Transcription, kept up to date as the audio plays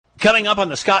Coming up on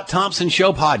the Scott Thompson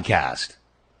Show podcast,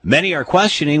 many are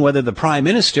questioning whether the Prime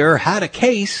Minister had a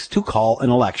case to call an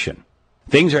election.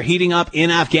 Things are heating up in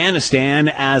Afghanistan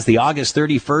as the August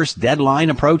 31st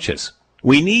deadline approaches.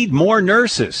 We need more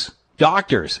nurses,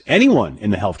 doctors, anyone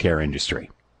in the healthcare industry.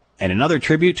 And another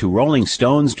tribute to Rolling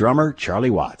Stones drummer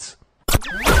Charlie Watts.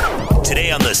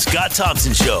 Today on the Scott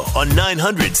Thompson Show on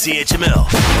 900 CHML.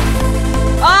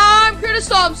 I'm Curtis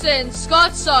Thompson,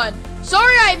 Scott's son.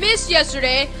 Sorry I missed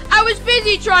yesterday. I was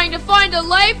busy trying to find a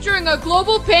life during a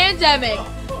global pandemic.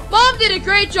 Mom did a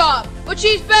great job, but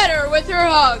she's better with her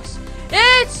hugs.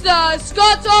 It's the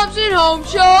Scott Thompson Home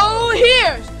Show.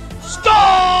 Here's Scott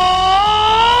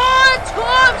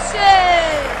Thompson!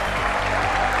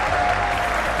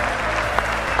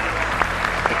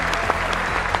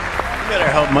 You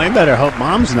better hope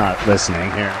Mom's not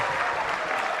listening here.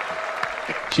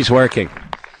 She's working.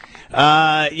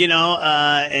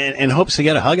 And hopes to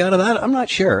get a hug out of that? I'm not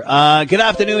sure. Good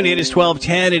afternoon. It is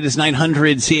 12:10. It is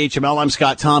 900 CHML. I'm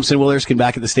Scott Thompson. Will Erskine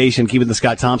back at the station, keeping the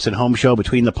Scott Thompson Home Show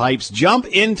between the pipes. Jump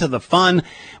into the fun.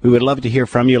 We would love to hear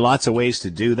from you. Lots of ways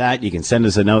to do that. You can send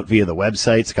us a note via the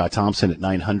website, Scott Thompson at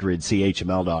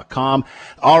 900CHML.com.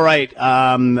 All right.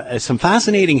 Some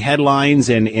fascinating headlines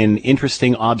and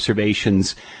interesting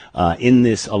observations in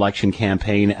this election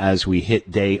campaign as we hit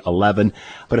day 11.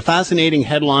 But a fascinating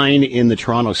headline in the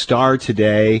Toronto Star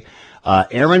today,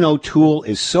 Erin O'Toole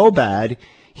is so bad,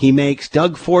 he makes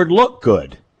Doug Ford look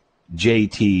good,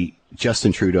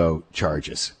 Justin Trudeau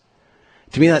charges.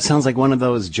 To me, that sounds like one of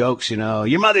those jokes,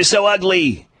 your mother's so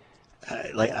ugly.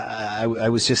 I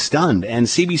was just stunned. And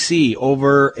CBC,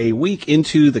 over a week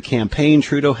into the campaign,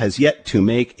 Trudeau has yet to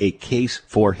make a case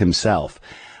for himself.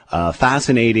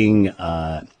 Fascinating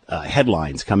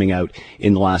headlines coming out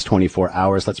in the last 24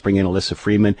 hours. Let's bring in Alyssa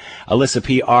Freeman. Alyssa,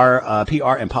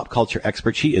 PR and pop culture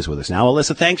expert. She is with us now.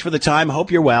 Alyssa, thanks for the time.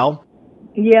 Hope you're well.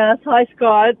 Yes. Hi,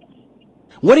 Scott.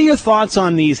 What are your thoughts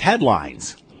on these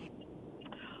headlines?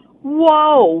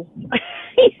 Whoa.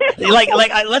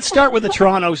 Let's start with the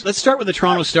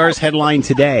Toronto Star's headline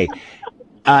today.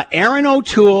 Erin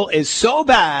O'Toole is so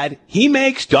bad, he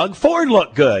makes Doug Ford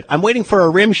look good. I'm waiting for a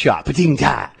rim shot.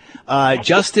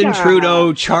 Justin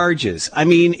Trudeau charges. I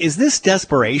mean, is this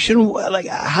desperation?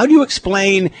 How do you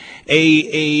explain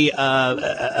a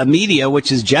media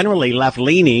which is generally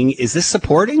left-leaning? Is this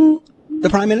supporting the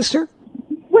Prime Minister?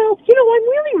 Well,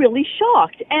 I'm really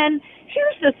shocked. And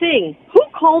here's the thing. Who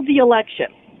called the election?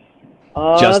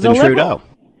 Justin Trudeau.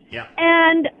 Yeah.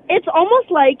 And it's almost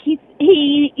like he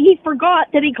forgot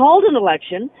that he called an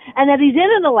election and that he's in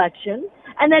an election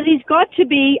and that he's got to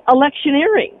be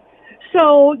electioneering.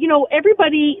 So,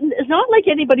 everybody, it's not like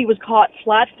anybody was caught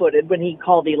flat-footed when he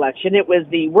called the election. It was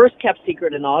the worst-kept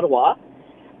secret in Ottawa.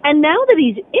 And now that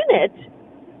he's in it,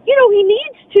 he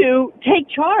needs to take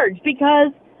charge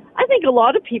because I think a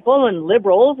lot of people and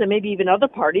Liberals and maybe even other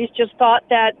parties just thought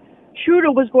that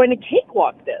Trudeau was going to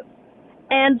cakewalk this.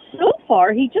 And so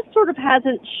far, he just sort of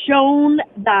hasn't shown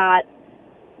that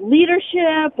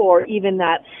leadership or even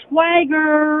that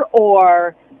swagger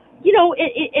or...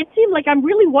 it seemed like I'm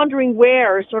really wondering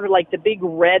where sort of like the big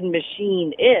red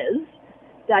machine is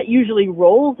that usually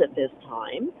rolls at this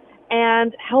time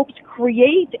and helps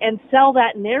create and sell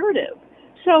that narrative.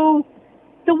 So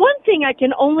the one thing I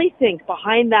can only think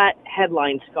behind that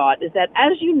headline, Scott, is that,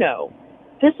 as you know,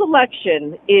 this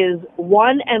election is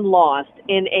won and lost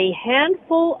in a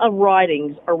handful of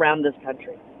ridings around this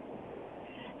country.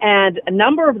 And a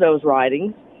number of those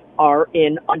ridings are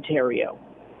in Ontario.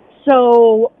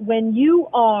 So when you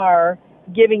are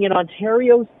giving an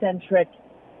Ontario-centric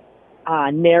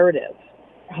narrative,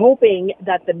 hoping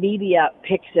that the media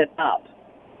picks it up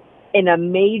in a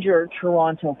major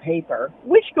Toronto paper,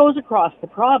 which goes across the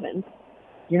province,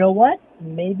 you know what?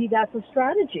 Maybe that's a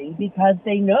strategy because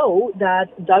they know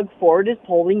that Doug Ford is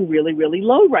polling really, really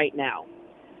low right now.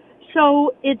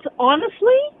 So it's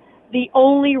honestly the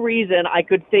only reason I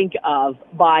could think of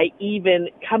by even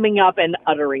coming up and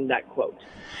uttering that quote.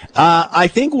 I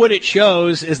think what it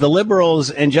shows is the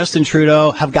Liberals and Justin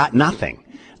Trudeau have got nothing.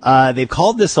 They've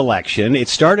called this election. It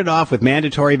started off with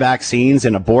mandatory vaccines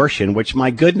and abortion, which,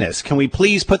 my goodness, can we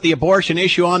please put the abortion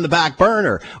issue on the back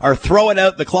burner or throw it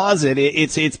out the closet?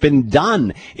 It's been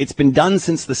done. It's been done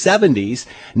since the 70s.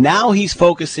 Now he's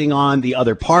focusing on the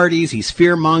other parties. He's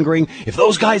fear-mongering. If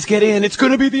those guys get in, it's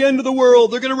going to be the end of the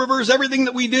world. They're going to reverse everything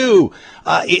that we do.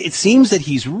 It seems that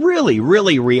he's really,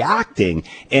 really reacting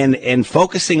and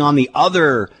focusing on the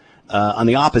other on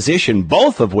the opposition,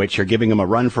 both of which are giving him a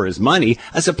run for his money,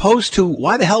 as opposed to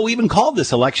why the hell we even called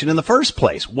this election in the first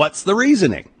place? What's the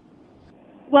reasoning?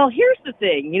 Well, here's the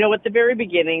thing. At the very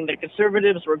beginning, the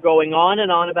Conservatives were going on and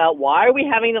on about why are we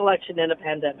having an election in a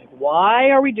pandemic? Why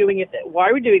are we doing it? Why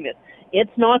are we doing this?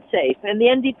 It's not safe. And the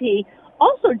NDP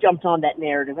also jumped on that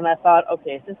narrative. And I thought,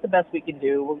 okay, is this the best we can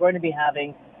do? We're going to be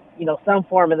having, some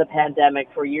form of the pandemic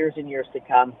for years and years to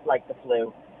come, like the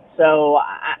flu. So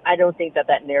I don't think that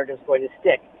narrative is going to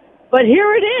stick. But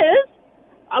here it is.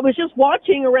 I was just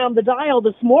watching around the dial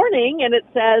this morning, and it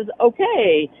says,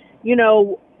 okay,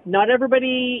 not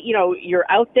everybody, you're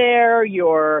out there,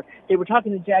 they were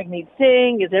talking to Jagmeet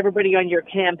Singh, is everybody on your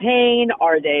campaign?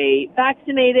 Are they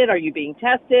vaccinated? Are you being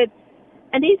tested?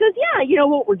 And he says, yeah, you know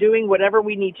what, we're doing whatever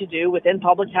we need to do within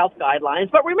public health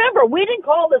guidelines. But remember, we didn't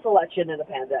call this election in a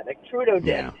pandemic. Trudeau did.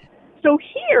 Yeah. So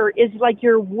here is like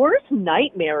your worst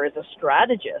nightmare as a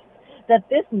strategist, that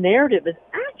this narrative is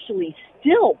actually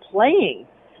still playing.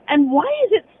 And why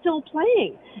is it still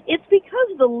playing? It's because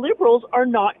the Liberals are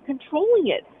not controlling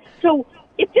it. So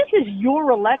if this is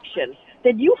your election,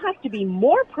 then you have to be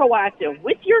more proactive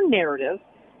with your narrative,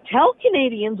 tell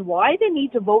Canadians why they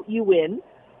need to vote you in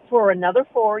for another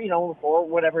 4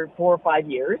 or 5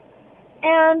 years,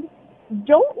 and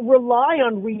don't rely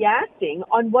on reacting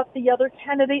on what the other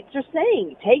candidates are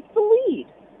saying. Take the lead.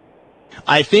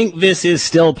 I think this is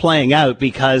still playing out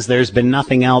because there's been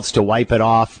nothing else to wipe it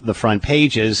off the front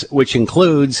pages, which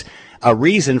includes a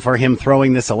reason for him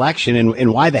throwing this election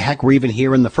and why the heck we're even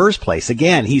here in the first place.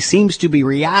 Again, he seems to be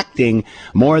reacting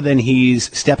more than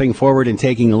he's stepping forward and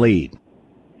taking the lead.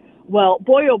 Well,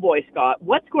 boy, oh boy, Scott,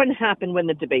 what's going to happen when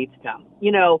the debates come?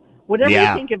 Whatever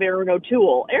you think of Aaron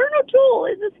O'Toole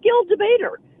is a skilled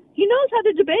debater. He knows how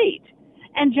to debate.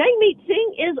 And Jagmeet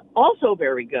Singh is also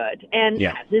very good, and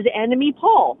as is enemy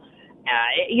Paul.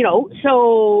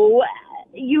 So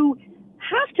you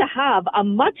have to have a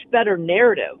much better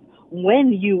narrative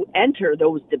when you enter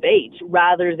those debates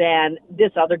rather than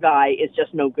this other guy is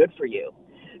just no good for you.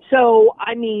 So,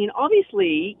 I mean,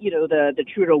 obviously, the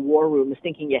Trudeau War Room is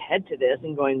thinking ahead to this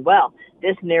and going, well,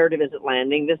 this narrative isn't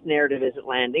landing, this narrative isn't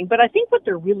landing. But I think what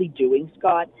they're really doing,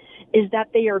 Scott, is that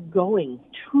they are going,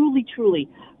 truly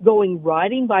going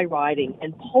riding by riding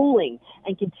and polling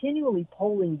and continually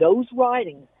polling those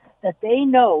ridings that they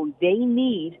know they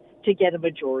need to get a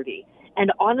majority.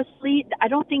 And honestly, I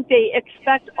don't think they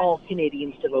expect all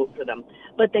Canadians to vote for them,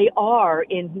 but they are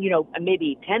in,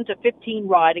 maybe 10 to 15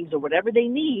 ridings or whatever they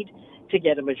need to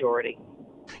get a majority.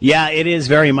 Yeah, it is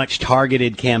very much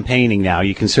targeted campaigning now.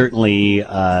 You can certainly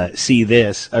see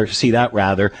that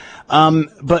rather.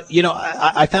 But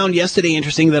I found yesterday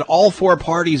interesting that all four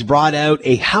parties brought out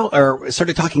or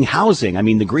started talking housing. I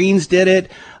mean, the Greens did it.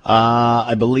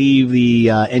 I believe the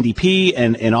NDP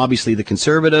and obviously the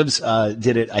Conservatives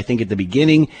did it, I think, at the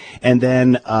beginning. And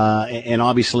then and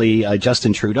obviously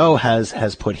Justin Trudeau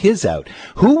has put his out.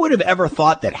 Who would have ever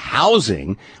thought that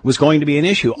housing was going to be an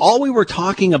issue? All we were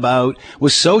talking about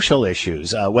was social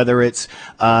issues, whether it's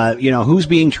who's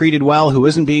being treated well, who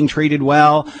isn't being treated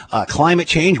well, climate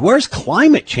change. Where's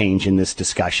climate change in this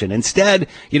discussion? Instead,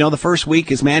 the first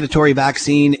week is mandatory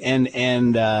vaccine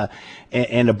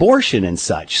and abortion and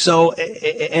such. So,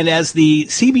 and as the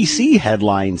CBC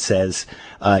headline says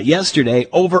yesterday,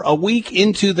 over a week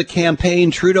into the campaign,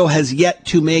 Trudeau has yet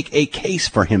to make a case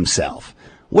for himself.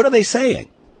 What are they saying?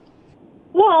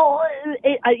 Well,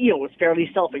 it's fairly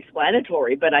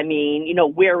self-explanatory, but I mean,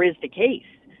 where is the case?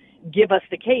 Give us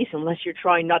the case, unless you're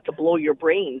trying not to blow your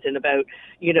brains in about,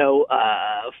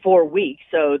 4 weeks,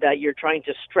 so that you're trying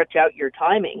to stretch out your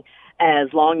timing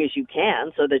as long as you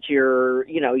can, so that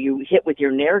you hit with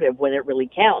your narrative when it really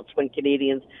counts, when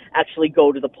Canadians actually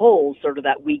go to the polls sort of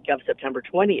that week of September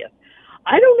 20th.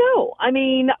 I don't know. I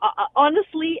mean,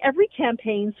 honestly, every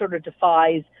campaign sort of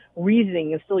defies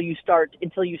reasoning until you start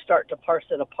to parse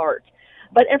it apart.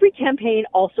 But every campaign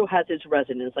also has its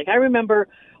resonance. Like I remember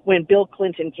when Bill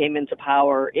Clinton came into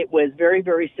power, it was very,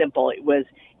 very simple.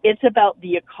 It's about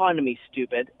the economy,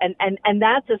 stupid. And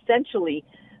that's essentially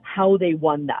how they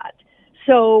won that.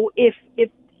 So if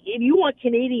you want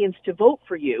Canadians to vote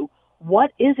for you,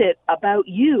 what is it about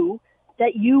you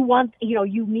that you want,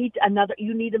 you need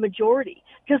a majority?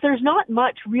 Because there's not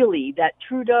much really that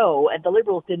Trudeau and the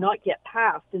Liberals did not get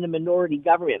passed in a minority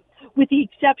government, with the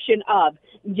exception of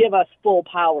give us full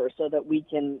power so that we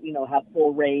can, have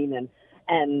full reign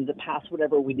and pass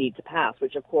whatever we need to pass,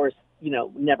 which of course,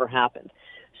 never happened.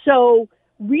 So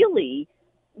really,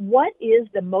 what is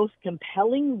the most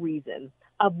compelling reason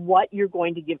of what you're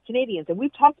going to give Canadians? And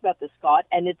we've talked about this, Scott,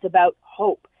 and it's about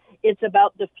hope. It's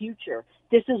about the future.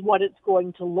 This is what it's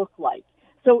going to look like.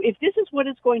 So if this is what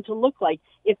it's going to look like,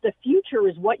 if the future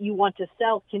is what you want to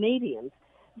sell Canadians,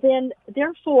 then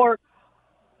therefore,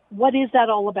 what is that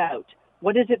all about?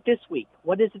 What is it this week?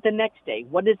 What is it the next day?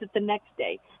 What is it the next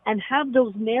day? And have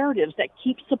those narratives that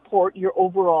keep support your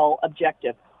overall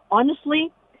objective.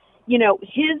 Honestly, you know,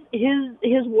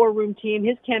 his war room team,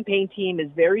 his campaign team is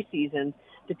very seasoned.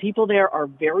 The people there are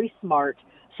very smart.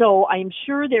 So I'm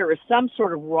sure there is some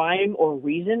sort of rhyme or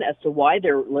reason as to why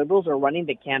their Liberals are running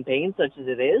the campaign such as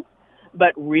it is.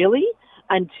 But really,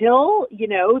 until, you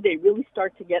know, they really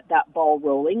start to get that ball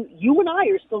rolling, you and I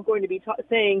are still going to be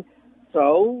saying,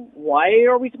 so why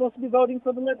are we supposed to be voting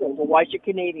for the Liberals, or why should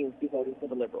Canadians be voting for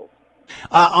the Liberals?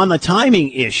 On the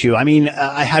timing issue, I mean,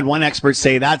 I had one expert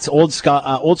say that's old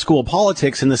school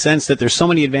politics in the sense that there's so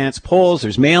many advanced polls,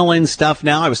 there's mail-in stuff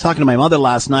now. I was talking to my mother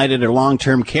last night at her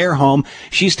long-term care home.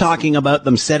 She's talking about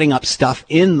them setting up stuff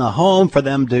in the home for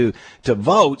them to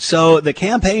vote. So the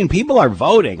campaign, people are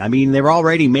voting. I mean, they're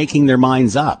already making their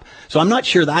minds up. So I'm not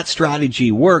sure that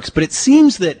strategy works, but it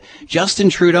seems that Justin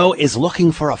Trudeau is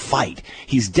looking for a fight.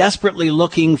 He's desperately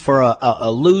looking for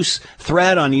a loose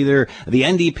thread on either the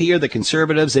NDP or the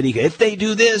Conservatives that if they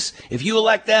do this, if you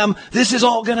elect them, this is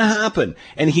all going to happen.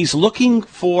 And he's looking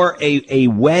for a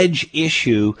wedge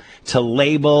issue to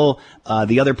label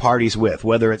the other parties with,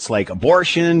 whether it's like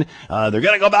abortion, they're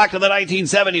going to go back to the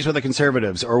 1970s with the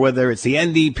Conservatives, or whether it's the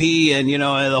NDP and, you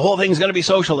know, the whole thing's going to be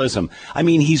socialism. I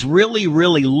mean, he's really,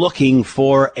 really looking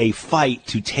for a fight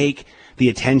to take the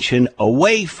attention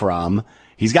away from.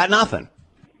 He's got nothing.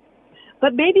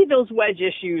 But maybe those wedge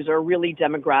issues are really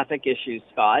demographic issues,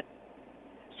 Scott.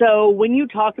 So when you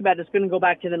talk about it's going to go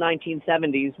back to the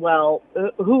 1970s, well,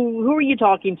 who are you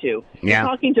talking to? Yeah. You're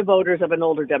talking to voters of an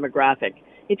older demographic.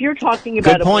 If you're talking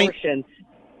about abortion,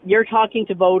 you're talking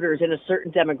to voters in a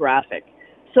certain demographic.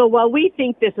 So while we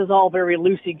think this is all very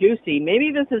loosey-goosey,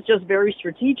 maybe this is just very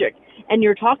strategic. And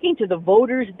you're talking to the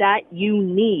voters that you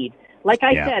need. Like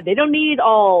I said, they don't need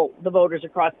all the voters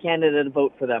across Canada to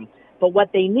vote for them. But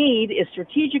what they need is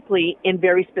strategically in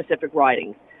very specific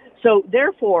ridings. So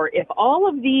therefore, if all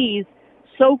of these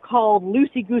so-called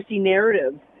loosey-goosey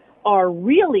narratives are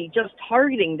really just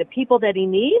targeting the people that he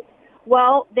needs,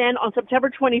 well, then on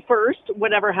September 21st,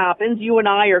 whatever happens, you and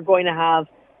I are going to have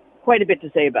quite a bit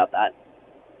to say about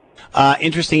that.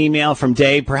 Interesting email from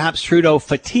Dave. Perhaps Trudeau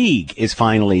fatigue is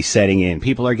finally setting in.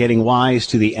 People are getting wise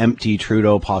to the empty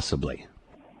Trudeau, possibly.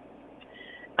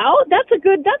 Oh, that's a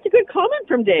good comment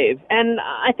from Dave. And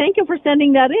I thank him for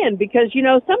sending that in because, you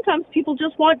know, sometimes people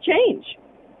just want change.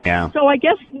 Yeah. So I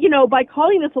guess, you know, by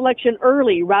calling this election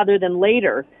early rather than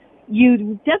later,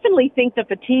 you definitely think the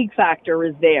fatigue factor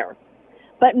is there.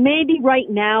 But maybe right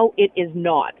now it is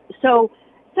not. So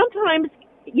sometimes,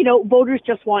 you know, voters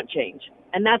just want change.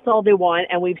 And that's all they want.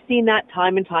 And we've seen that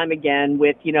time and time again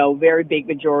with, you know, very big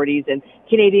majorities and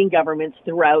Canadian governments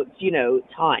throughout, you know,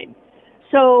 time.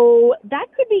 So that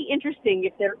could be interesting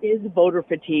if there is voter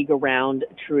fatigue around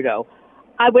Trudeau.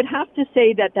 I would have to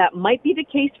say that that might be the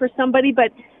case for some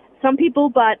people,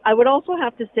 but I would also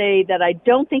have to say that I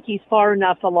don't think he's far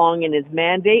enough along in his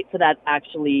mandate for that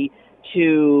actually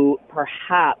to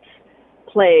perhaps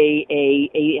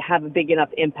have a big enough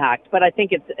impact. But I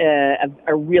think it's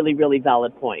a really, really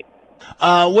valid point.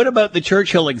 What about the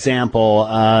Churchill example?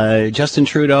 Justin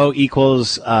Trudeau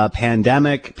equals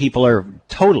pandemic. People are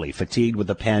totally fatigued with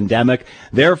the pandemic,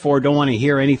 therefore don't want to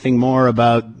hear anything more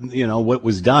about, you know, what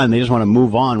was done. They just want to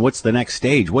move on. What's the next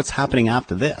stage? What's happening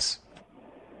after this?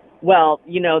 Well,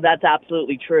 you know, that's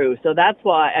absolutely true. So that's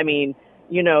why, I mean,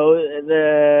 you know,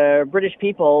 the British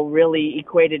people really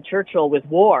equated Churchill with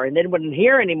war and they wouldn't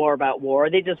hear any more about war.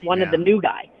 They just wanted the new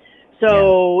guy.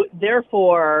 So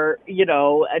therefore, you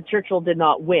know, Churchill did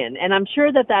not win. And I'm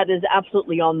sure that is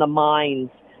absolutely on the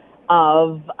minds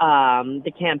of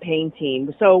the campaign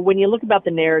team. So when you look about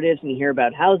the narratives and you hear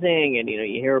about housing and, you know,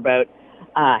 you hear about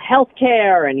health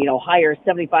care and, you know, hire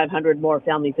 7,500 more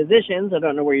family physicians. I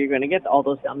don't know where you're going to get all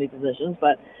those family physicians,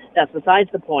 but that's besides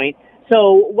the point.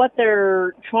 So what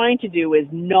they're trying to do is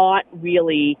not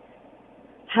really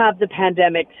have the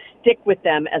pandemic stick with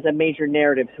them as a major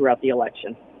narrative throughout the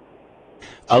election.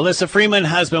 Alyssa Freeman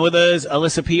has been with us.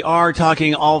 Alyssa PR,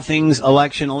 talking all things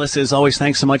election. Alyssa, as always,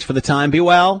 thanks so much for the time. Be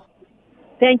well.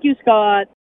 Thank you, Scott.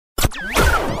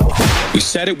 We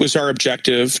said it was our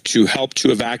objective to help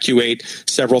to evacuate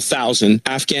several thousand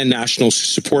Afghan nationals who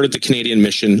supported the Canadian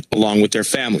mission along with their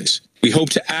families. We hope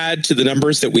to add to the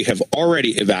numbers that we have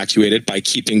already evacuated by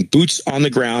keeping boots on the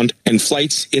ground and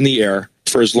flights in the air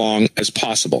for as long as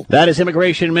possible. That is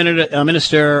Immigration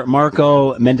Minister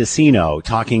Marco Mendicino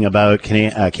talking about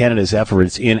Canada's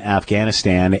efforts in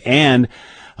Afghanistan and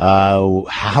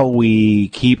how we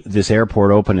keep this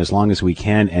airport open as long as we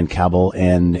can in Kabul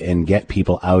and get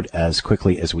people out as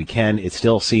quickly as we can. It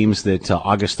still seems that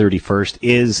August 31st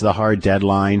is the hard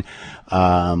deadline.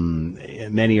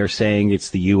 Many are saying it's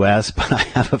the U.S., but I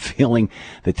have a feeling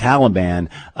the Taliban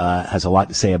has a lot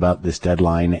to say about this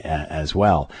deadline as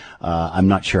well. I'm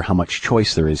not sure how much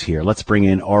choice there is here. Let's bring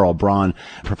in Aurel Braun,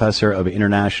 professor of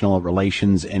international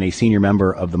relations and a senior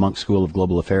member of the Munk School of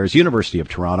Global Affairs, University of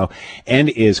Toronto, and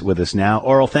is with us now.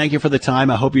 Aurel, thank you for the time.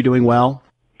 I hope you're doing well.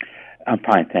 I'm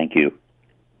fine, thank you.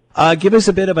 Give us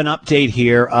a bit of an update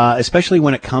here, especially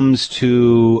when it comes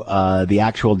to the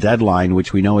actual deadline,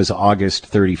 which we know is August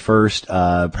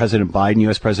 31st. President Biden,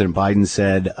 U.S. President Biden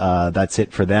said that's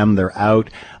it for them. They're out.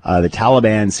 The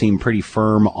Taliban seem pretty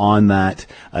firm on that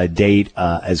date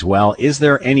as well. Is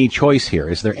there any choice here?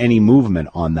 Is there any movement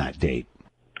on that date?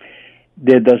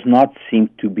 There does not seem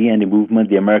to be any movement.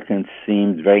 The Americans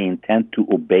seem very intent to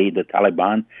obey the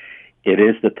Taliban. It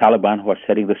is the Taliban who are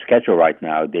setting the schedule right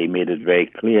now. They made it very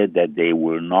clear that they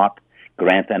will not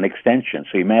grant an extension.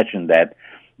 So imagine that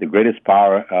the greatest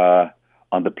power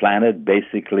on the planet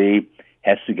basically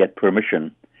has to get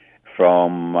permission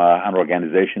from an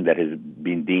organization that has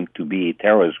been deemed to be a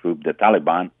terrorist group, the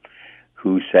Taliban,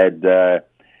 who said,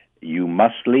 you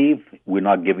must leave, we're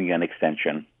not giving you an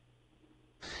extension.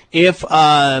 If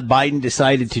Biden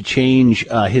decided to change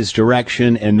his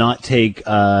direction and not take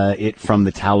it from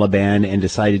the Taliban and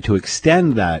decided to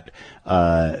extend that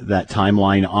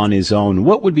timeline on his own,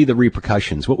 what would be the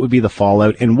repercussions? What would be the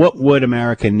fallout? And what would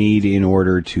America need in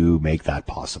order to make that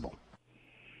possible?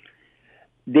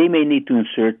 They may need to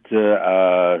insert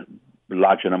a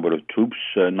larger number of troops,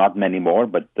 not many more,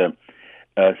 but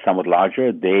somewhat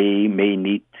larger. They may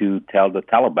need to tell the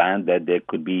Taliban that there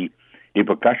could be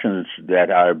repercussions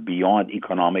that are beyond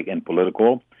economic and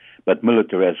political, but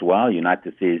military as well.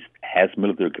 United States has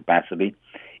military capacity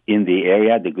in the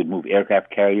area. They could move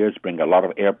aircraft carriers, bring a lot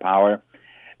of air power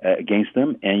against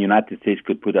them, and United States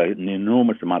could put an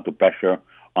enormous amount of pressure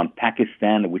on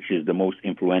Pakistan, which is the most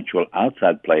influential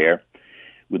outside player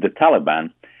with the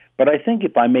Taliban. But I think,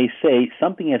 if I may say,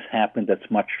 something has happened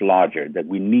that's much larger that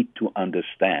we need to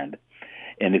understand,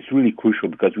 and it's really crucial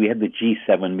because we had the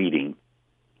G7 meeting.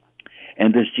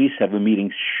 And this G7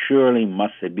 meeting surely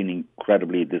must have been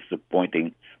incredibly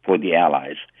disappointing for the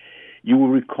allies. You will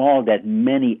recall that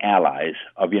many allies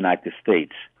of the United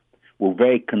States were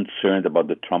very concerned about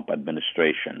the Trump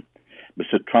administration.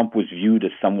 Mr. Trump was viewed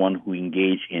as someone who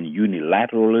engaged in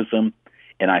unilateralism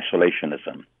and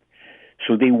isolationism.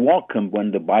 So they welcomed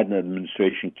when the Biden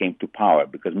administration came to power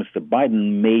because Mr.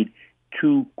 Biden made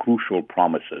two crucial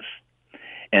promises.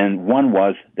 And one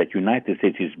was that the United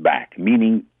States is back,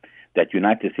 meaning that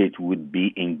United States would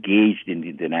be engaged in the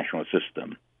international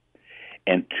system.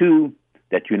 And two,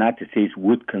 that United States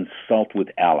would consult with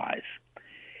allies.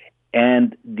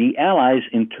 And the allies,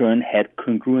 in turn, had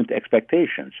congruent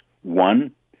expectations.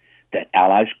 One, that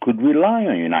allies could rely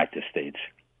on the United States.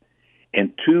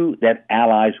 And two, that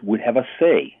allies would have a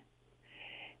say.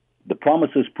 The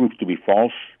promises proved to be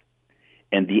false,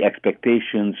 and the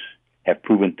expectations have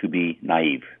proven to be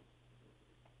naive.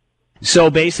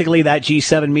 So basically that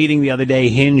G7 meeting the other day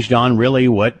hinged on really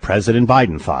what President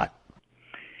Biden thought.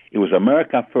 It was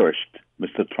America first.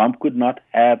 Mr. Trump could not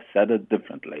have said it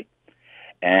differently.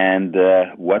 And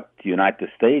what the United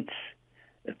States,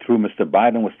 through Mr.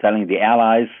 Biden, was telling the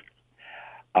allies,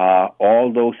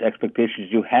 all those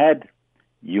expectations you had,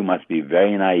 you must be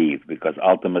very naive because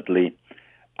ultimately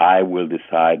I will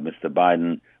decide, Mr.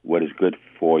 Biden, what is good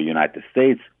for the United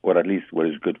States, or at least what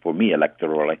is good for me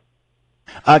electorally.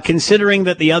 Considering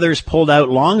that the others pulled out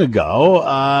long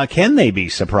ago, can they be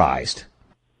surprised?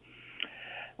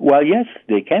 Well, yes,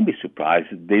 they can be surprised.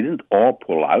 They didn't all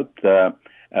pull out.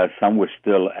 Some were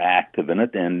still active in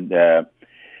it. And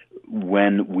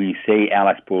when we say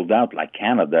allies pulled out, like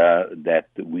Canada, that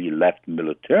we left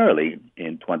militarily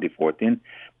in 2014,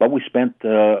 but we spent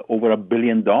over $1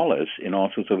 billion in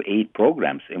all sorts of aid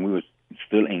programs. And we were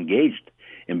still engaged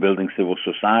in building civil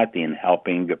society and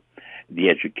helping the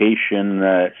education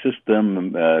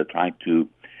system, trying to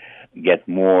get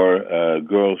more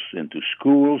girls into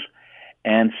schools.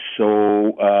 And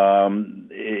so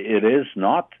it is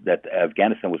not that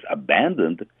Afghanistan was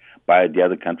abandoned by the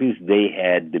other countries. They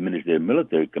had diminished their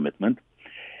military commitment,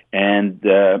 and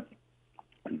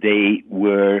they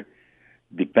were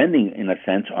depending, in a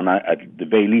sense, on, at the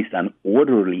very least, an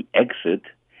orderly exit.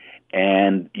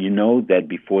 And you know that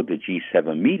before the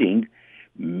G7 meeting,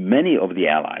 many of the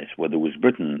allies, whether it was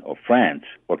Britain or France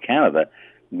or Canada,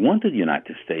 wanted the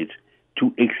United States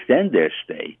to extend their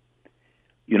stay.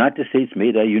 United States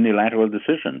made a unilateral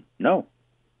decision. No.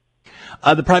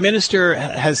 The Prime Minister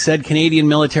has said Canadian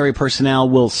military personnel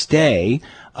will stay.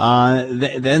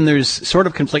 Then there's sort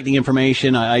of conflicting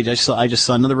information. I just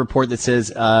saw another report that says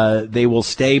they will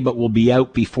stay but will be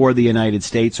out before the United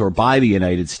States or by the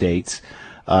United States,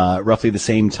 roughly the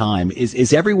same time.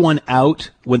 Is everyone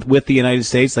out with the United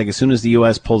States? Like as soon as the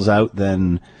U.S. pulls out,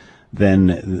 then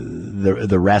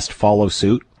the rest follow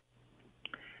suit?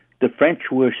 The French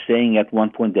were saying at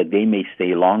one point that they may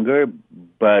stay longer,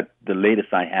 but the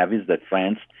latest I have is that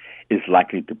France is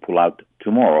likely to pull out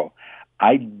tomorrow.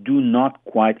 I do not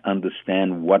quite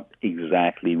understand what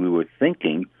exactly we were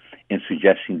thinking in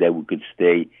suggesting that we could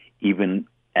stay even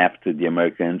after the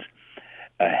Americans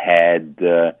had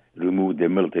removed their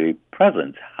military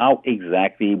presence. How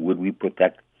exactly would we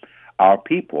protect our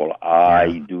people?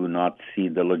 I do not see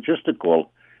the logistical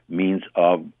means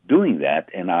of doing that,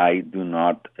 and I do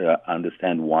not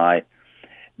understand why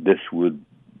this would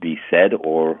be said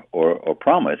or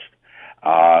promised.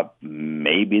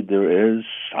 Maybe there is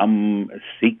some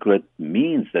secret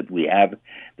means that we have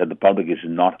that the public is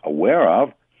not aware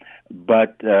of,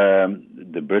 but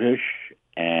the British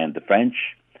and the French,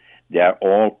 they are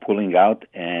all pulling out,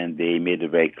 and they made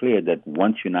it very clear that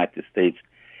once the United States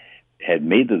had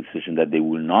made the decision that they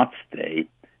will not stay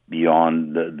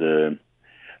beyond the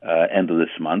end of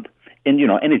this month, and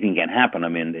anything can happen. I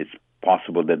mean, it's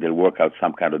possible that they'll work out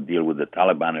some kind of deal with the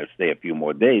Taliban or stay a few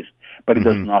more days, but it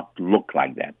does not look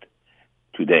like that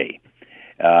today.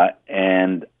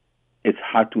 And it's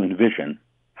hard to envision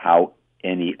how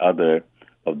any other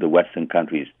of the Western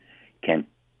countries can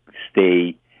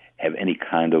have any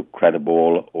kind of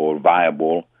credible or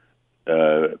viable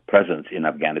presence in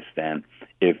Afghanistan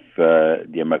if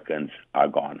the Americans are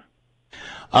gone.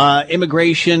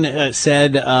 Immigration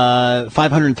said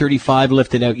 535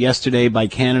 lifted out yesterday by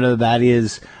Canada. That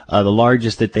is the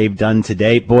largest that they've done to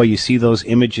date. Boy, you see those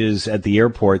images at the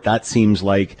airport. That seems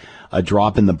like a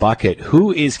drop in the bucket.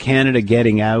 Who is Canada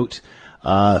getting out?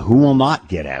 Who will not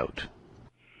get out?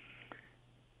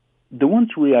 The ones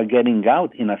we are getting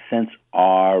out, in a sense,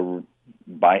 are,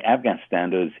 by Afghan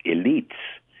standards, elites.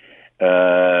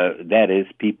 That is,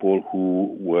 people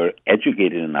who were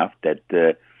educated enough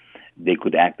that they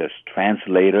could act as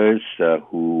translators,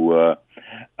 who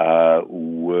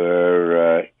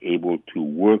were able to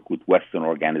work with Western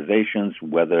organizations,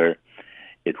 whether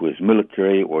it was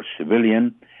military or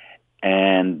civilian,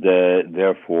 and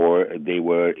therefore they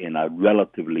were in a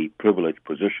relatively privileged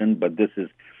position. But this is,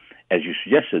 as you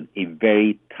suggested, a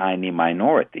very tiny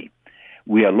minority.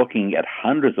 We are looking at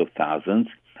hundreds of thousands,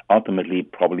 ultimately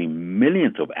probably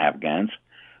millions of Afghans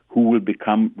who will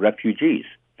become refugees.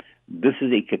 This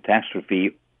is a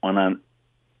catastrophe on an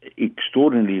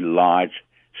extraordinarily large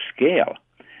scale.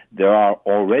 There are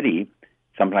already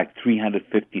something like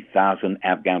 350,000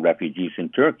 Afghan refugees in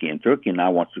Turkey, and Turkey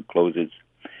now wants to close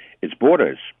its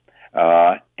borders.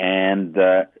 And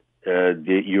the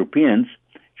Europeans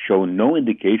show no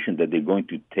indication that they're going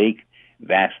to take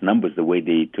vast numbers the way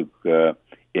they took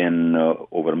in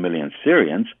over 1 million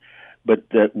Syrians, but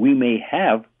we may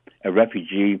have a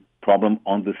refugee problem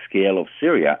on the scale of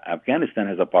Syria. Afghanistan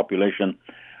has a population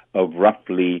of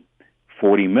roughly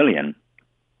 40 million,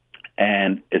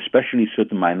 and especially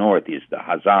certain minorities, the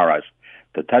Hazaras,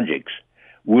 the Tajiks,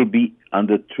 will be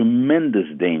under tremendous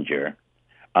danger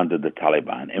under the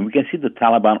Taliban. And we can see the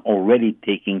Taliban already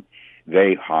taking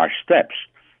very harsh steps.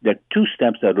 There are two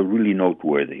steps that are really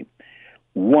noteworthy.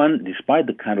 One, despite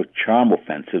the kind of charm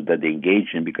offensive that they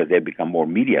engage in because they've become more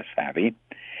media savvy,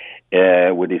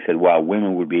 where they said, well,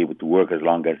 women will be able to work as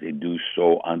long as they do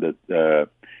so under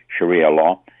Sharia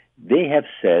law. They have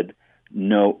said,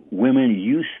 no, women,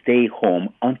 you stay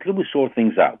home until we sort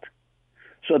things out.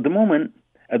 So at the moment,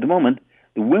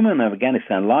 the women of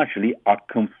Afghanistan largely are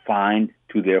confined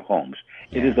to their homes.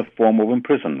 It is a form of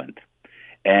imprisonment.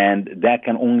 And that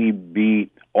can only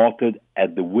be altered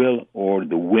at the will or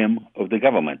the whim of the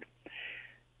government.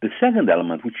 The second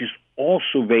element, which is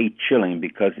also very chilling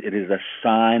because it is a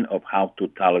sign of how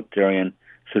totalitarian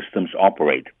systems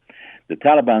operate. The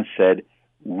Taliban said,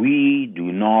 we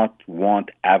do not want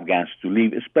Afghans to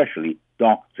leave, especially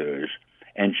doctors,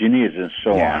 engineers, and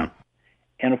so on.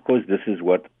 And of course, this is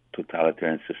what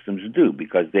totalitarian systems do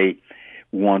because they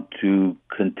want to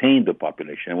contain the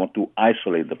population, they want to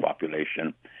isolate the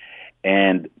population.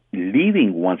 And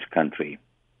leaving one's country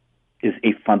is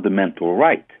a fundamental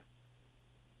right.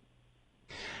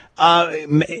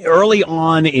 Early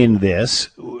on in this,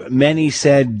 many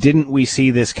said, didn't we see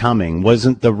this coming?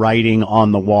 Wasn't the writing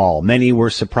on the wall? Many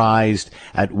were surprised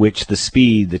at which the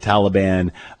speed the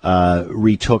Taliban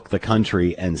retook the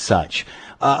country and such.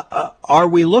 Are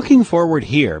we looking forward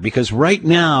here? Because right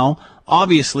now,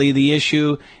 obviously the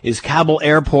issue is Kabul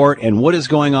airport and what is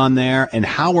going on there and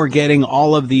how we're getting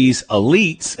all of these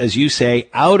elites, as you say,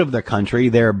 out of the country,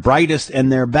 their brightest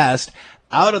and their best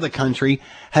out of the country.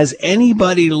 Has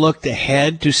anybody looked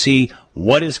ahead to see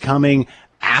what is coming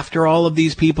after all of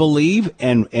these people leave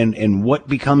and what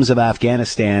becomes of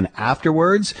Afghanistan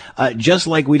afterwards? Just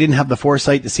like we didn't have the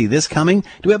foresight to see this coming,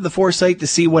 do we have the foresight to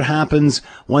see what happens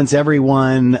once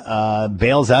everyone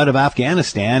bails out of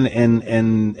Afghanistan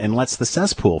and lets the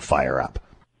cesspool fire up?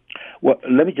 Well,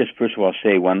 let me just first of all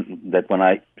say that when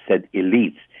I said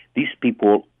elites, these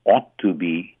people ought to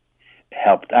be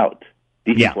helped out.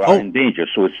 These people are in danger,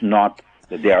 so it's not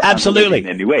that they are absolutely in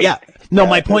any way. Yeah. No,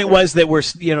 my point was that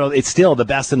it's still the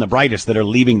best and the brightest that are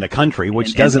leaving the country,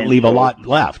 which doesn't leave a lot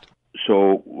left.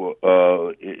 So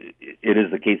it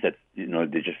is the case that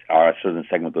they just are a certain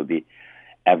segment of the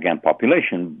Afghan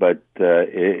population, but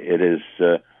it is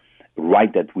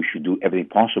right that we should do everything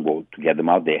possible to get them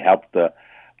out. They helped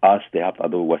us, they helped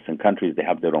other Western countries, they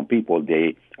helped their own people.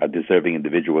 They are deserving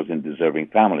individuals and deserving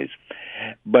families.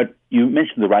 But you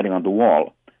mentioned the writing on the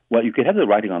wall. Well, you could have the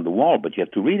writing on the wall, but you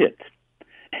have to read it.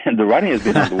 And the writing has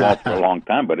been on the wall for a long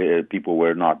time, but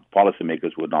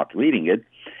policymakers were not reading it.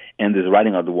 And there's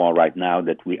writing on the wall right now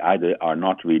that we either are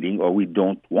not reading or we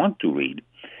don't want to read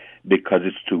because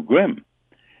it's too grim.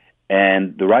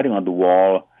 And the writing on the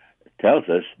wall tells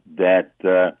us that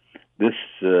this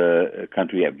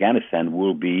country, Afghanistan,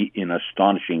 will be in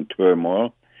astonishing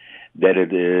turmoil, that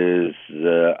it is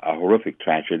a horrific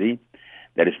tragedy,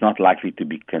 that it's not likely to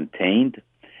be contained,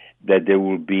 that there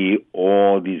will be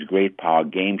all these great power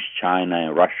games. China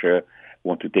and Russia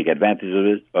want to take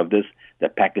advantage of this,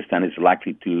 that Pakistan is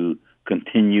likely to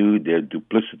continue their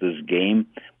duplicitous game,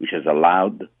 which has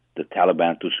allowed the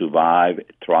Taliban to survive,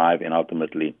 thrive, and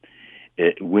ultimately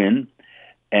win.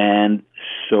 And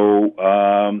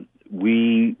so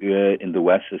we in the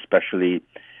West, especially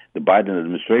the Biden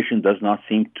administration, does not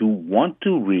seem to want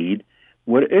to read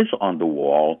what is on the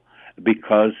wall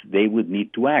because they would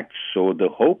need to act. So the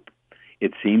hope,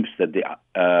 it seems, that the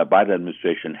Biden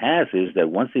administration has is that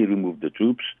once they remove the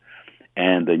troops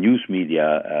and the news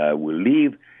media will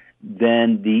leave,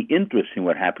 then the interest in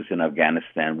what happens in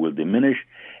Afghanistan will diminish.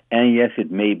 And yes, it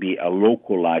may be a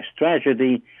localized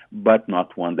tragedy, but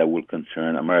not one that will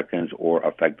concern Americans or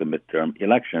affect the midterm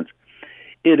elections.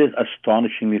 It is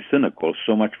astonishingly cynical,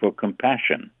 so much for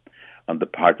compassion on the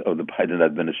part of the Biden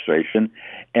administration.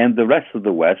 And the rest of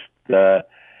the West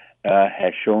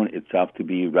has shown itself to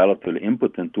be relatively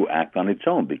impotent to act on its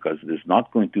own, because there's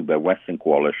not going to be a Western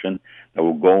coalition that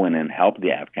will go in and help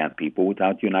the Afghan people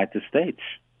without the United States.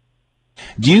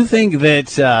 Do you think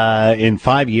that in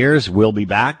 5 years we'll be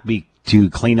back to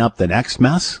clean up the next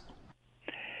mess?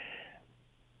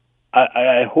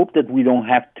 I hope that we don't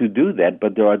have to do that,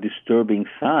 but there are disturbing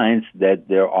signs that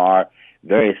there are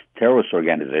various terrorist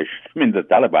organizations. I mean, the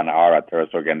Taliban are a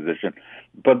terrorist organization,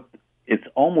 but it's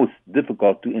almost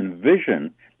difficult to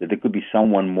envision that there could be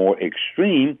someone more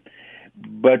extreme.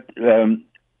 But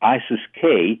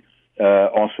ISIS-K,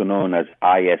 also known as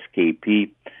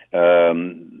ISKP,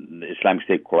 Islamic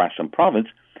State Khorasan Province,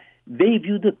 they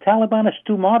view the Taliban as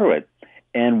too moderate.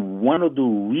 And one of the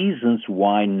reasons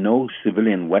why no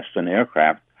civilian Western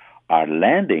aircraft are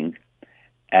landing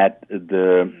at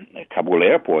the Kabul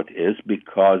airport is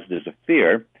because there's a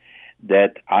fear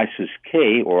that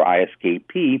ISIS-K or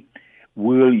ISKP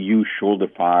will use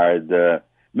shoulder-fired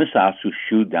missiles to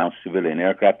shoot down civilian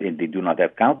aircraft, and they do not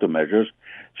have countermeasures.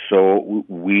 So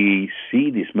we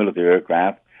see these military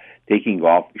aircraft taking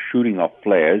off, shooting off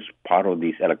flares, part of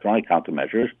these electronic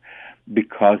countermeasures,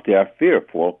 because they are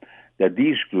fearful that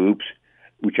these groups,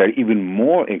 which are even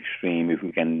more extreme, if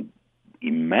we can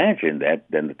imagine that,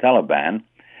 than the Taliban,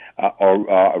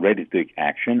 are ready to take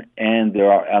action. And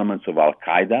there are elements of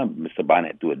Al-Qaeda. Mr. Biden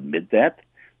had to admit that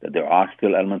there are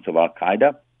still elements of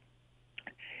Al-Qaeda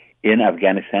in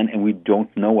Afghanistan, and we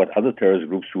don't know what other terrorist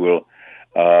groups will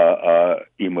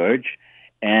emerge.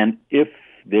 And if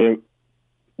there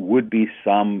would be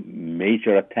some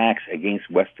major attacks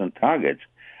against Western targets,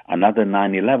 another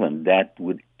 9/11 that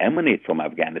would emanate from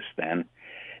Afghanistan,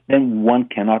 then one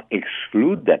cannot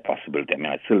exclude that possibility. I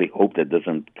mean, I certainly hope that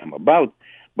doesn't come about,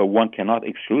 but one cannot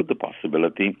exclude the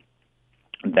possibility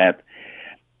that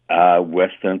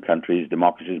Western countries,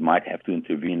 democracies, might have to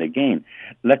intervene again.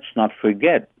 Let's not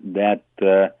forget that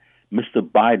Mr.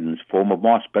 Biden's former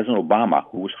boss, President Obama,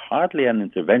 who was hardly an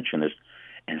interventionist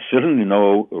and certainly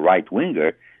no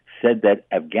right-winger, said that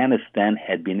Afghanistan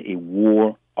had been a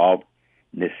war of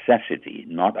necessity,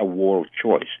 not a war of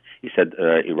choice. He said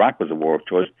Iraq was a war of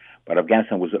choice, but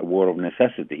Afghanistan was a war of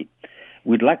necessity.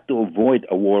 we'd like to avoid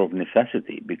a war of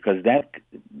necessity, because that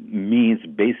means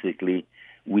basically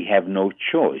we have no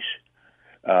choice.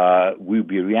 We'll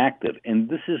be reactive. And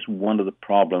this is one of the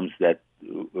problems that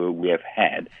we have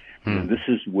had. And this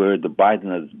is where the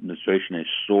Biden administration is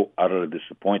so utterly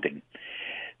disappointing,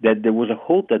 that there was a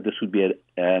hope that this would be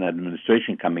an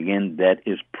administration coming in that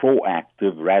is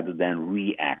proactive rather than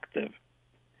reactive.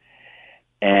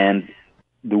 And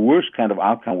the worst kind of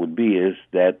outcome would be is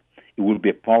that it will be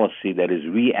a policy that is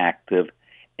reactive,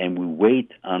 and we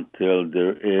wait until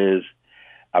there is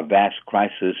a vast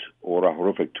crisis or a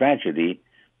horrific tragedy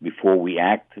before we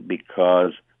act,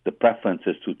 because the preference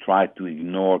is to try to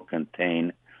ignore,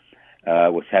 contain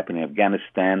what's happening in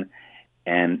Afghanistan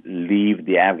and leave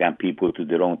the Afghan people to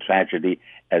their own tragedy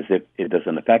as if it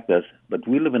doesn't affect us. But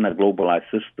we live in a globalized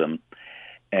system,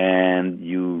 and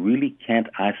you really can't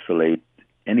isolate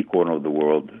any corner of the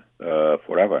world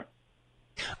forever.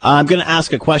 I'm going to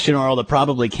ask a question, Aurel, that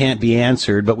probably can't be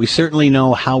answered, but we certainly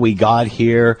know how we got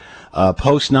here.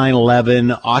 Post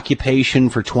 9/11, occupation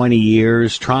for 20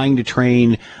 years, trying to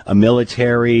train a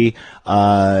military,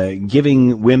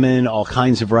 giving women all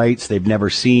kinds of rights they've never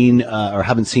seen or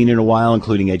haven't seen in a while,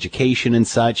 including education and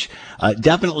such.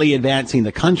 Definitely advancing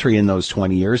the country in those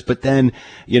 20 years. But then,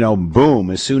 boom,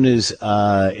 as soon as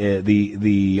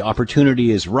the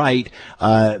opportunity is right,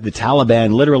 the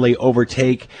Taliban literally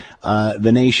overtake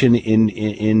the nation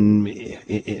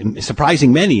in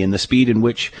surprising many in the speed in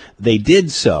which they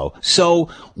did so. So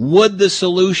would the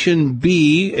solution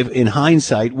be, in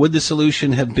hindsight, would the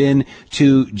solution have been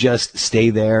to just stay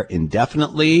there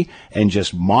indefinitely and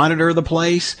just monitor the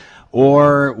place?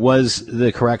 Or was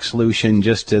the correct solution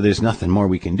just there's nothing more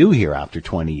we can do here after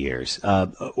 20 years?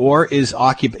 Or is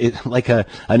like an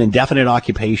indefinite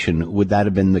occupation, would that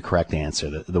have been the correct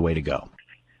answer, the way to go?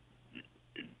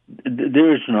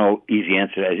 There is no easy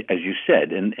answer, as you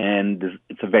said, and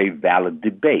it's a very valid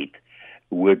debate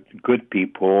with good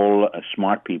people,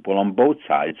 smart people on both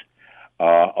sides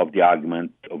of the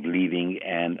argument of leaving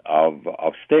and of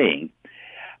staying.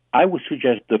 I would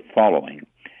suggest the following,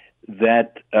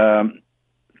 that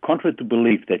contrary to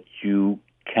belief that you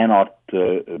cannot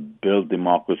build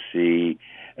democracy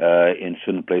in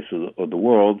certain places of the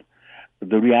world,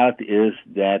 the reality is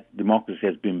that democracy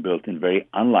has been built in very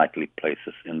unlikely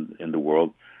places in the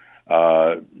world.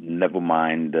 Never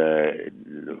mind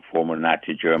former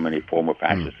Nazi Germany, former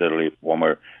fascist Italy,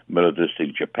 former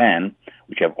militaristic Japan,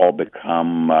 which have all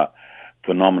become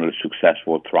phenomenally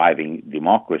successful, thriving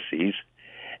democracies,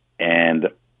 and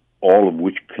all of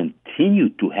which continue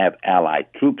to have allied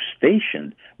troops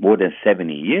stationed more than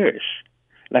 70 years.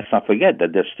 Let's not forget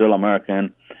that there's still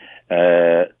American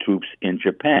troops in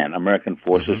Japan, American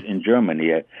forces in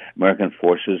Germany, American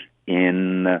forces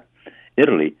in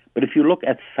Italy. But if you look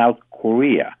at South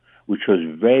Korea, which was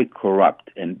very corrupt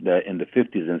in the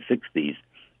 50s and 60s,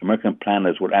 American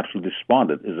planners were absolutely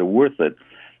despondent. Is it worth it?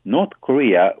 North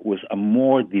Korea was a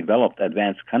more developed,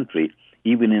 advanced country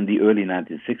even in the early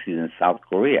 1960s in South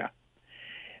Korea.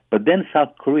 But then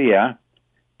South Korea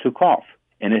took off,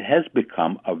 and it has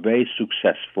become a very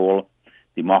successful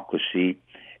democracy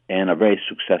and a very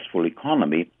successful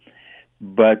economy.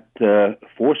 But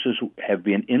forces have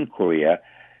been in Korea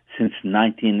since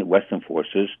Western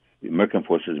forces, American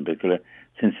forces in particular,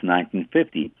 since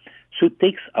 1950. So it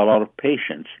takes a lot of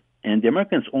patience. And the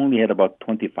Americans only had about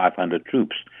 2,500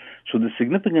 troops. So the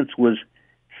significance was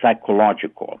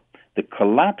psychological. The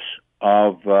collapse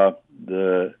of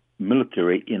the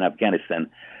military in Afghanistan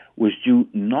was due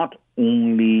not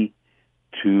only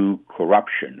to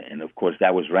corruption, and of course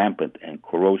that was rampant and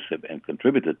corrosive and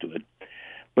contributed to it,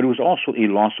 but it was also a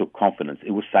loss of confidence.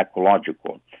 It was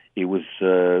psychological. It was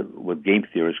what game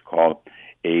theorists call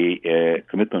a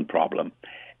commitment problem.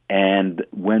 And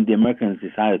when the Americans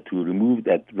decided to remove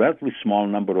that relatively small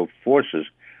number of forces,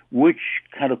 which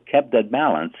kind of kept that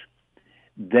balance,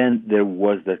 then there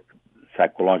was the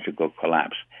psychological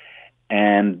collapse.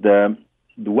 And the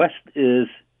West is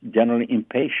generally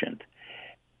impatient.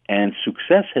 And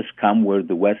success has come where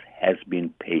the West has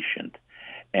been patient.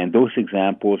 And those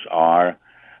examples are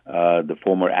the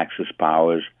former Axis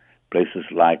powers, places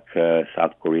like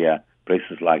South Korea,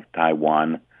 places like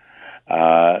Taiwan,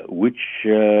 which,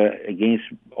 against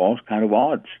all kind of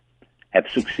odds, have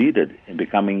succeeded in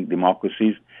becoming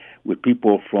democracies with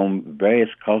people from various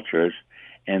cultures.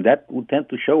 And that would tend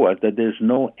to show us that there's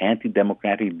no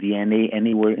anti-democratic DNA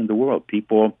anywhere in the world.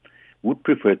 People would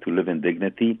prefer to live in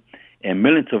dignity. And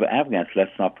millions of Afghans,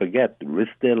 let's not forget,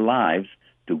 risk their lives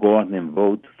to go out and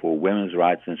vote for women's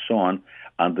rights and so on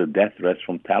under death threats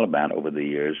from Taliban over the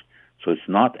years. So it's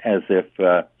not as if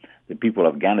the people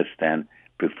of Afghanistan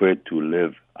prefer to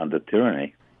live under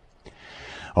tyranny.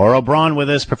 Aurel Braun with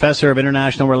us, Professor of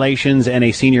International Relations and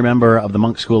a senior member of the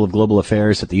Munk School of Global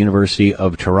Affairs at the University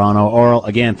of Toronto. Aurel,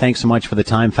 again, thanks so much for the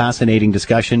time. Fascinating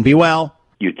discussion. Be well.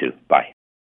 You too. Bye.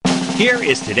 Here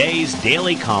is today's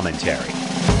Daily Commentary.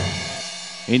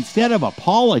 Instead of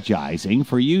apologizing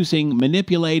for using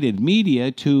manipulated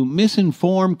media to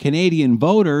misinform Canadian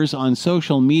voters on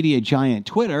social media giant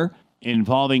Twitter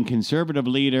involving Conservative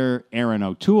leader Erin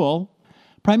O'Toole,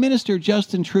 Prime Minister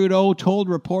Justin Trudeau told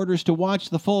reporters to watch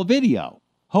the full video,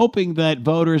 hoping that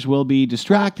voters will be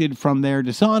distracted from their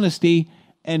dishonesty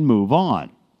and move on.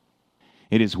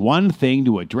 It is one thing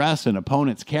to address an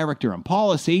opponent's character and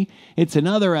policy. It's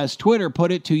another, as Twitter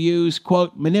put it, to use,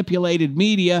 quote, manipulated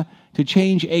media to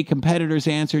change a competitor's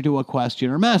answer to a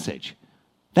question or message.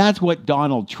 That's what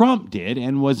Donald Trump did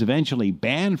and was eventually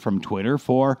banned from Twitter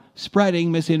for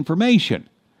spreading misinformation.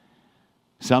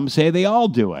 Some say they all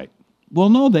do it. Well,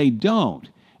 no, they don't.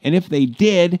 And if they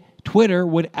did, Twitter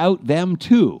would out them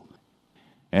too.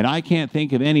 And I can't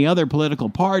think of any other political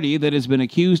party that has been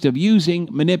accused of using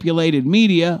manipulated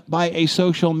media by a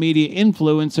social media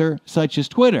influencer such as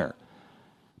Twitter.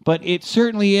 But it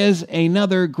certainly is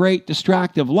another great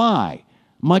distractive lie,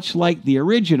 much like the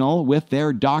original with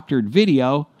their doctored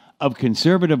video of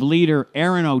Conservative leader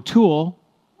Erin O'Toole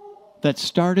that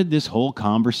started this whole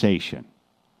conversation.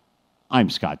 I'm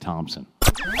Scott Thompson.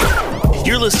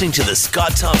 You're listening to the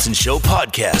Scott Thompson Show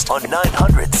podcast on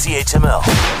 900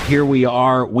 CHML. Here we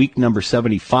are, week number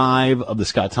 75 of the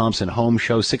Scott Thompson Home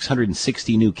Show,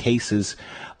 660 new cases.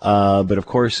 But of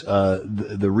course,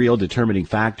 the real determining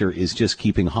factor is just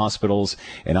keeping hospitals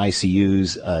and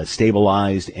ICUs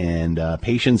stabilized and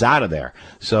patients out of there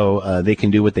so they can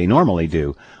do what they normally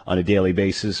do on a daily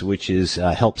basis, which is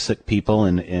help sick people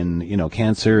and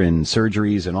cancer and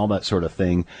surgeries and all that sort of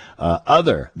thing,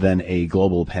 other than a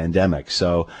global pandemic.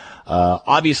 So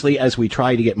obviously, as we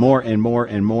try to get more and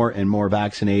more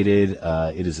vaccinated,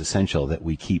 it is essential that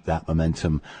we keep that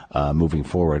momentum moving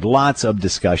forward. Lots of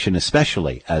discussion,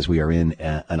 especially as we are in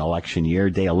an election year,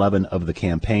 day 11 of the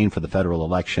campaign for the federal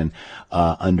election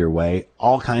underway.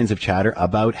 All kinds of chatter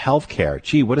about health care.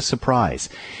 Gee, what a surprise.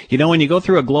 When you go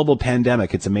through a global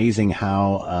pandemic, it's amazing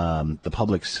how the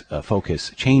public's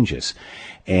focus changes.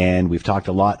 And we've talked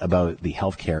a lot about the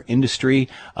healthcare industry,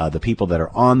 the people that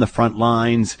are on the front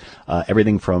lines,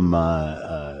 everything from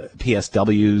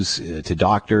PSWs to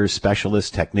doctors,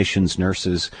 specialists, technicians,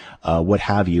 nurses, what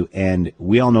have you. And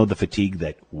we all know the fatigue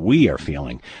that we are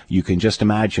feeling. You can just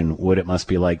imagine what it must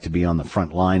be like to be on the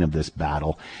front line of this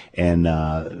battle and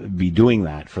be doing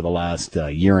that for the last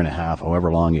year and a half,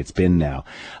 however long it's been now.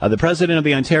 The president of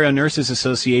the Ontario Nurses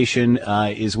Association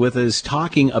is with us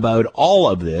talking about all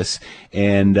of this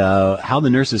and how the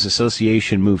Nurses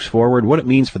Association moves forward, what it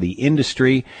means for the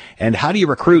industry, and how do you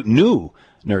recruit new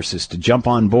nurses to jump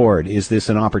on board? Is this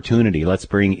an opportunity? Let's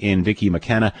bring in Vicki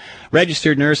McKenna,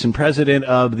 registered nurse and president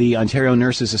of the Ontario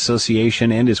Nurses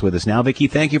Association, and is with us now. Vicki,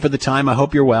 thank you for the time. I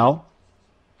hope you're well.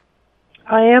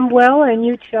 I am well, and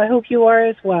you too. I hope you are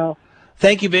as well.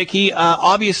 Thank you, Vicki.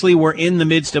 Obviously, we're in the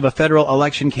midst of a federal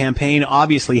election campaign.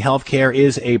 Obviously, healthcare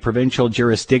is a provincial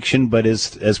jurisdiction, but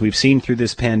as we've seen through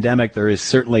this pandemic, there is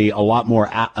certainly a lot more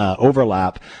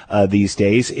overlap these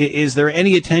days. Is there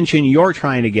any attention you're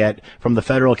trying to get from the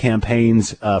federal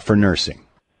campaigns for nursing?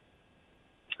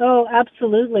 Oh,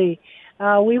 absolutely.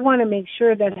 We want to make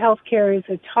sure that healthcare is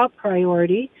a top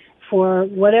priority for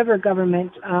whatever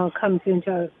government comes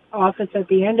into office at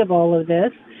the end of all of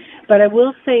this. But I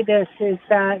will say this, is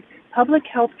that public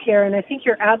health care, and I think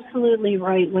you're absolutely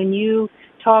right, when you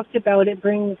talked about it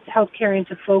brings health care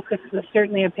into focus, that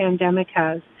certainly a pandemic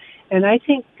has. And I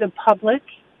think the public,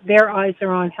 their eyes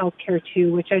are on health care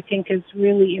too, which I think is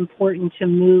really important to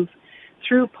move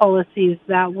through policies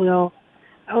that will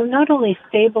not only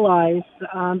stabilize,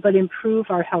 but improve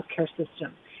our healthcare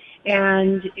system.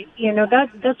 And,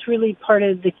 that's really part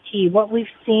of the key. What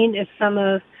we've seen is some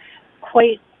of,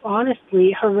 quite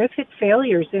honestly, horrific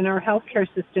failures in our healthcare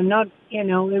system,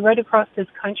 right across this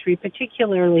country,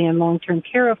 particularly in long-term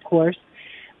care, of course,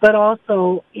 but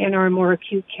also in our more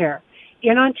acute care.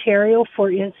 In Ontario, for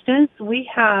instance, we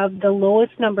have the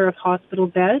lowest number of hospital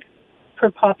beds per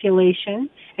population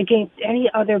against any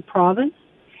other province,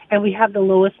 and we have the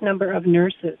lowest number of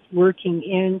nurses working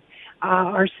in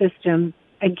our system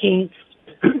against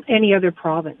any other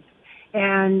province.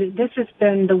 And this has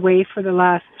been the way for the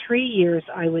last 3 years,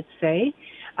 I would say.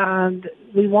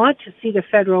 We want to see the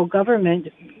federal government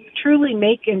truly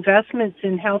make investments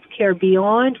in healthcare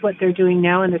beyond what they're doing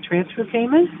now in the transfer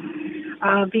payments,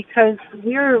 because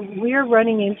we're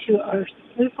running into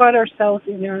we've got ourselves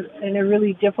in a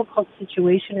really difficult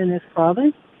situation in this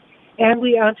province, And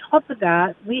on top of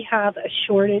that, we have a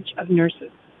shortage of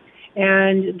nurses.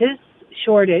 And this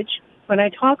shortage, when I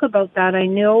talk about that, I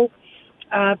know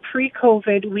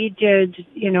pre-COVID we did,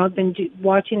 been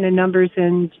watching the numbers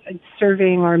and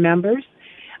surveying our members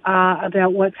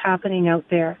about what's happening out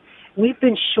there. We've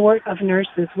been short of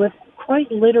nurses with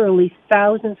quite literally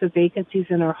thousands of vacancies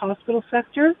in our hospital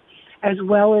sector, as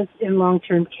well as in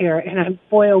long-term care. And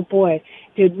boy, oh boy,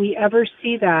 did we ever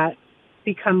see that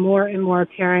become more and more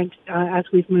apparent as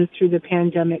we've moved through the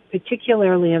pandemic,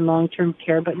 particularly in long-term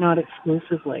care, but not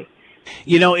exclusively.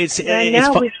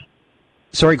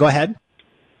 Sorry, go ahead.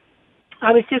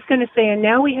 I was just going to say, and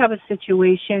now we have a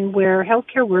situation where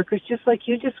healthcare workers, just like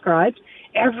you described,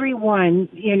 everyone,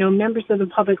 members of the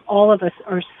public, all of us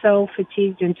are so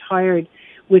fatigued and tired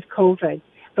with COVID.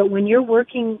 But when you're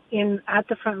working at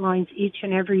the front lines each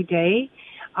and every day,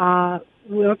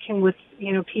 working with,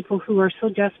 people who are so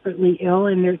desperately ill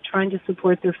and they're trying to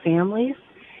support their families,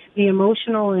 the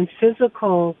emotional and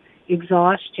physical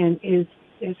exhaustion is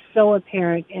so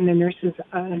apparent in the nurses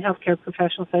and healthcare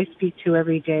professionals I speak to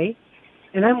every day.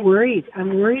 And I'm worried.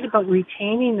 I'm worried about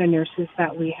retaining the nurses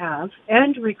that we have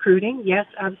and recruiting, yes,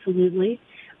 absolutely,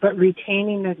 but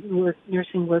retaining the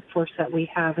nursing workforce that we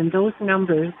have. And those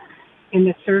numbers in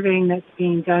the surveying that's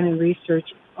being done and research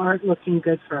aren't looking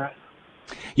good for us.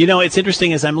 It's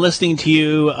interesting as I'm listening to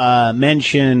you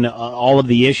mention all of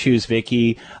the issues,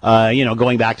 Vicki,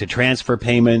 going back to transfer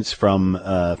payments from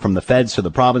the feds to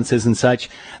the provinces and such.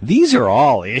 These are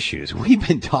all issues we've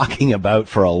been talking about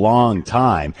for a long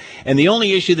time. And the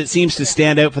only issue that seems to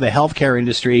stand out for the healthcare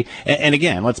industry, and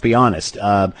again, let's be honest,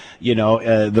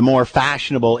 the more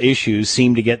fashionable issues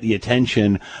seem to get the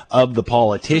attention of the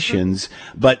politicians,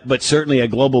 but certainly a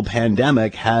global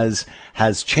pandemic has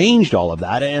changed all of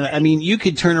that. And I mean, you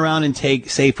could turn around and take,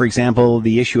 say, for example,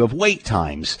 the issue of wait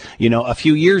times, a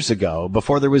few years ago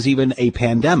before there was even a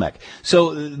pandemic.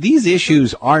 So these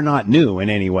issues are not new in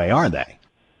any way, are they?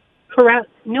 Correct.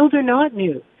 No, they're not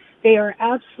new. You're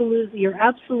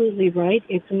absolutely right.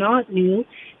 It's not new.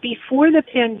 Before the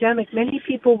pandemic, many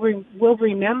people will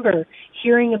remember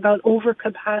hearing about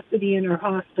overcapacity in our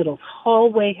hospitals,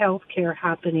 hallway health care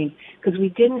happening, because we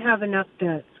didn't have enough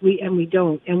beds. We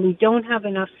don't have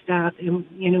enough staff, and,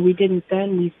 we didn't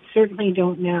then, we certainly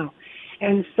don't now.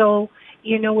 And so,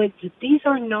 these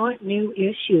are not new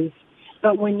issues.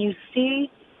 But when you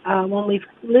see when we've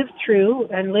lived through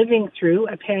and living through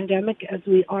a pandemic as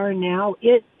we are now,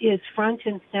 it is front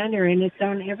and center and it's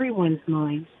on everyone's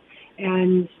minds.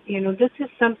 And, this is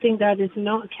something that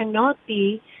cannot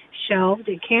be shelved.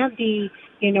 It can't be,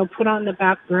 put on the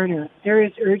back burner. There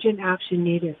is urgent action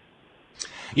needed.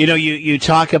 You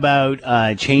talk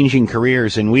about changing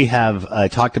careers, and we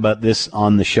have talked about this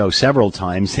on the show several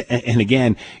times. And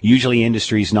again, usually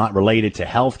industries not related to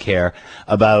healthcare,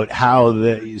 about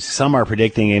how some are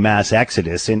predicting a mass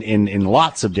exodus in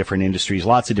lots of different industries,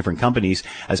 lots of different companies,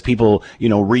 as people,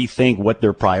 rethink what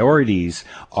their priorities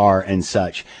are and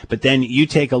such. But then you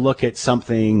take a look at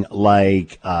something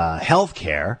like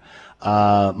healthcare.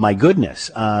 My goodness,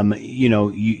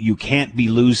 you can't be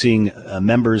losing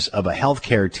members of a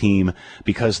healthcare team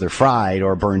because they're fried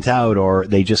or burnt out or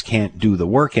they just can't do the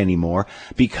work anymore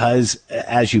because,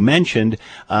 as you mentioned,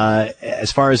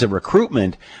 as far as a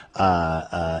recruitment,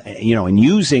 and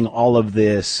using all of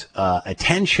this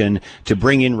attention to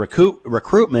bring in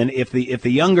recruitment, if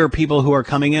the younger people who are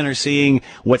coming in are seeing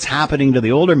what's happening to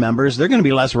the older members, they're going to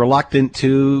be less reluctant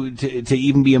to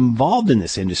even be involved in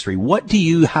this industry. What do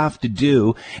you have to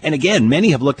do? And again,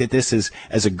 many have looked at this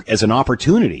as an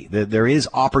opportunity. There is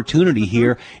opportunity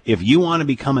here if you want to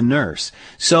become a nurse.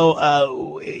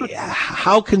 So,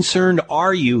 how concerned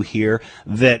are you here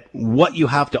that what you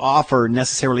have to offer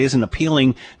necessarily isn't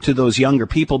appealing to those younger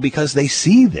people because they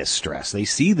see this stress, they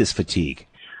see this fatigue?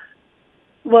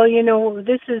 Well,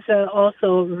 this is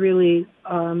also really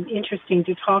interesting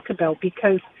to talk about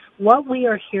because what we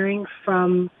are hearing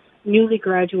from newly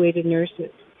graduated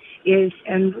nurses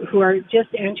and who are just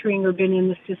entering or been in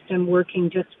the system working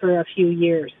just for a few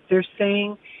years, they're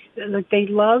saying that they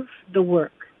love the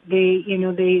work. They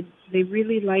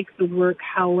really like the work.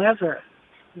 However,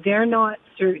 they're not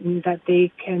certain that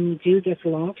they can do this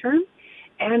long term.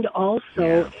 And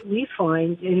also, we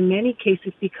find in many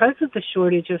cases, because of the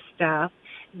shortage of staff,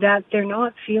 that they're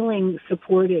not feeling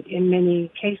supported in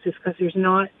many cases because there's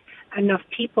not enough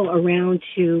people around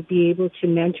to be able to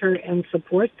mentor and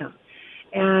support them.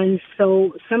 And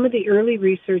so some of the early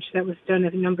research that was done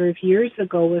a number of years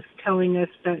ago was telling us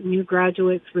that new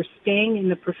graduates were staying in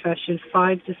the profession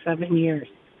 5 to 7 years.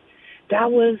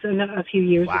 That was a few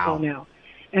years ago now.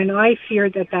 And I fear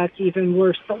that that's even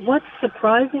worse. But what's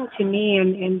surprising to me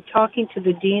in talking to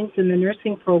the deans in the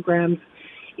nursing programs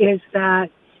is that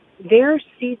their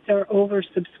seats are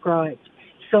oversubscribed.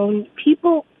 So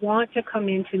people want to come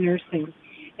into nursing.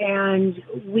 And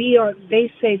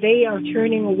they say they are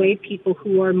turning away people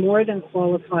who are more than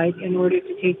qualified in order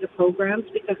to take the programs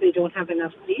because they don't have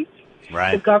enough seats.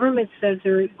 Right. The government says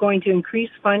they're going to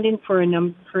increase funding for a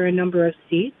number of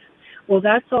seats. Well,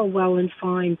 that's all well and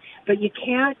fine, but you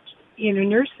can't,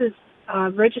 nurses,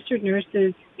 registered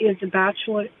nurses is a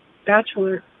bachelor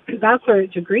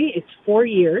degree. It's 4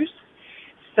 years.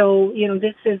 So,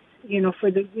 this is, for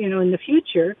the, in the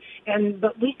future.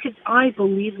 But I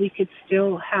believe we could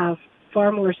still have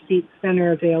far more seats than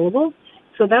are available.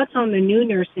 So that's on the new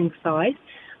nursing side.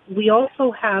 We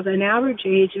also have an average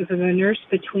age of a nurse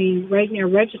right now,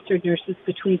 registered nurses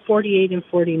between 48 and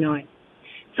 49.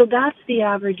 So that's the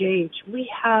average age. We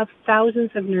have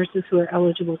thousands of nurses who are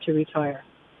eligible to retire.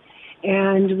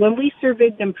 And when we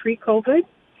surveyed them pre-COVID,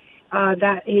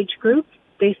 that age group,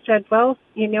 they said, well,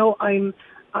 I'm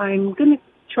going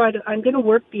to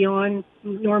work beyond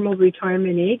normal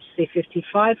retirement age, say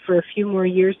 55, for a few more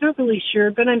years. Not really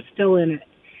sure, but I'm still in it.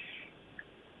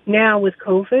 Now with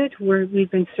COVID,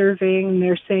 we've been surveying, and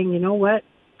they're saying, you know what?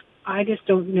 I just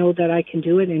don't know that I can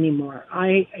do it anymore.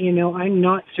 I'm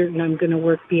not certain I'm going to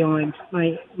work beyond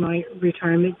my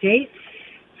retirement date.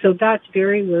 So that's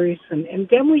very worrisome. And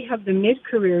then we have the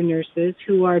mid-career nurses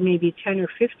who are maybe 10 or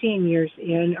 15 years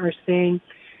in are saying,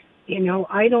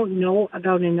 I don't know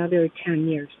about another 10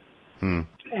 years.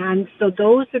 And so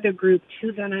those are the group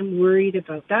too that I'm worried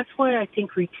about. That's why I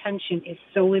think retention is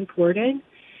so important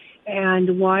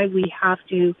and why we have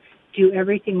to do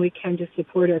everything we can to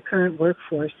support our current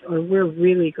workforce, or we're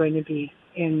really going to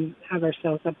have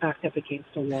ourselves backed up against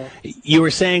a wall. You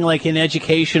were saying, like in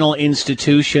educational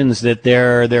institutions, that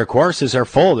their courses are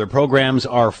full, their programs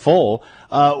are full.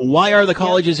 Why are the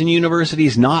colleges and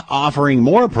universities not offering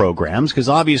more programs? Because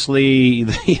obviously,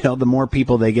 the more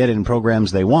people they get in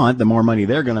programs they want, the more money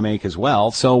they're going to make as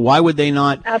well. So why would they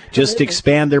not just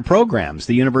expand their programs,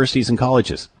 the universities and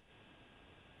colleges?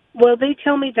 Well, they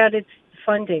tell me that it's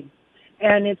funding.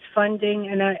 And it's funding,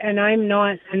 and I'm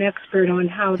not an expert on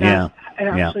how that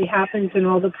actually happens in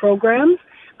all the programs,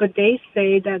 but they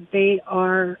say that they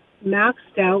are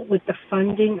maxed out with the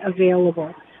funding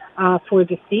available for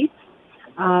the seats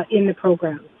in the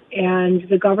programs. And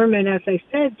the government, as I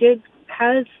said,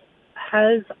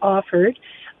 has offered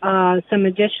some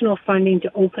additional funding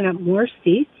to open up more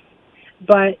seats,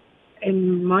 but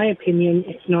in my opinion,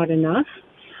 it's not enough.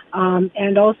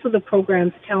 And also the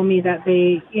programs tell me that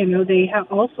they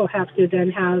also have to then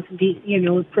have the,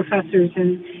 professors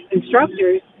and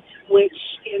instructors, which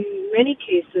in many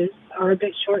cases are a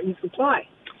bit short in supply.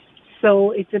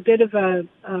 So it's a bit of a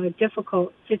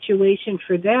difficult situation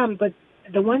for them, but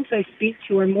the ones I speak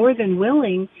to are more than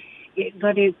willing,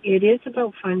 but it is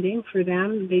about funding for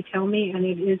them, they tell me, and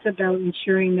it is about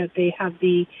ensuring that they have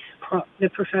the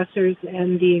professors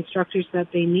and the instructors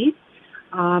that they need.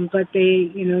 But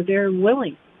they're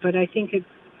willing. But I think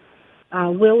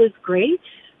will is great.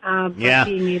 But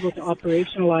being able to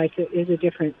operationalize it is a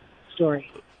different story.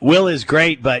 Will is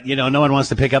great, but, no one wants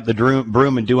to pick up the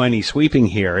broom and do any sweeping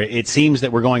here. It seems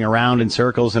that we're going around in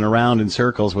circles and around in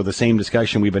circles with the same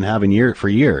discussion we've been having for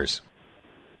years.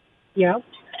 Yeah,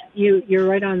 you're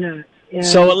right on that. Yeah.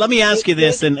 So let me ask you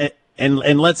this,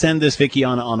 and let's end this, Vicki,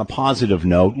 on a positive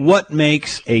note. What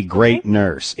makes a great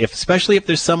nurse, especially if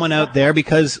there's someone out there,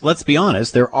 because let's be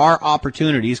honest, there are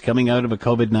opportunities coming out of a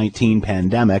COVID-19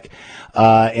 pandemic,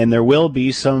 and there will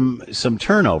be some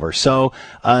turnover. So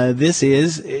this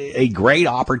is a great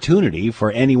opportunity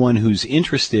for anyone who's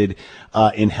interested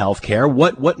in healthcare.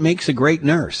 What makes a great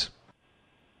nurse?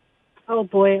 Oh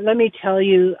boy, let me tell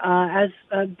you, as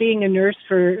being a nurse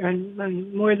for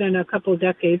more than a couple of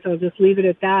decades, I'll just leave it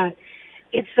at that.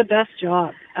 It's the best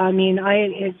job. I mean,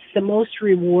 it's the most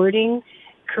rewarding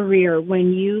career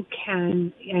when you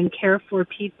can and care for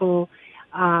people,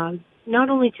 not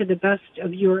only to the best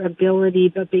of your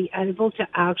ability, but be able to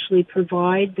actually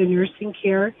provide the nursing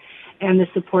care and the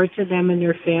support to them and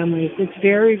their families. It's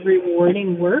very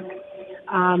rewarding work,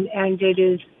 and it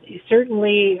is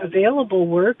certainly available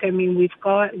work. I mean, we've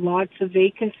got lots of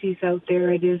vacancies out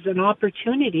there. It is an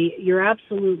opportunity. You're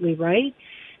absolutely right.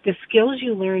 The skills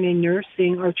you learn in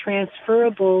nursing are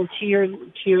transferable to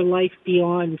your life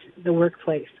beyond the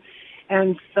workplace.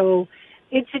 And so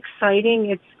it's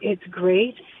exciting. It's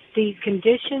great. The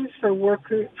conditions for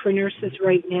nurses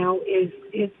right now is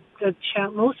the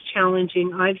most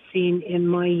challenging I've seen in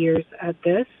my years at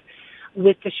this,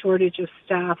 with the shortage of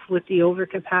staff, with the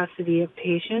overcapacity of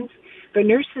patients. But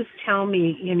nurses tell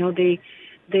me,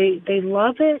 they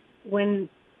love it when,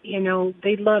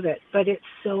 they love it, but it's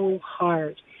so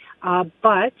hard.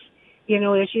 But,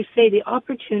 as you say, the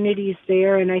opportunity is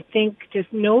there, and I think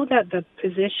just know that the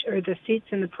position or the seats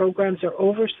in the programs are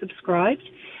oversubscribed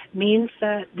means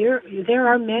that there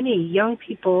are many younger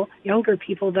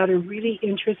people that are really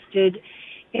interested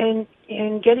in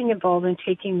getting involved and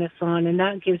taking this on, and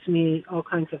that gives me all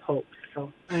kinds of hope.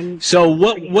 So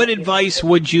what advice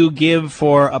would you give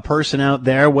for a person out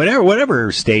there,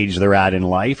 whatever stage they're at in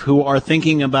life, who are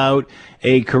thinking about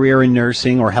a career in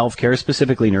nursing or healthcare,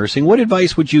 specifically nursing? What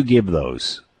advice would you give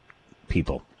those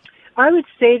people? I would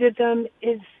say to them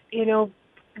is,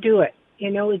 do it.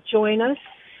 Join us.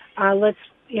 Let's,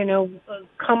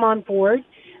 come on board.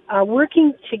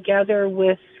 Working together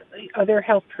with other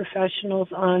health professionals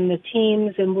on the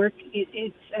teams and work,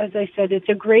 it's, as I said, it's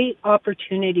a great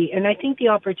opportunity, and I think the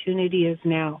opportunity is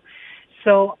now.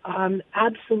 So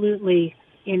absolutely,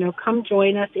 come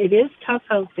join us. It is tough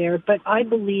out there, but I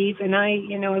believe, and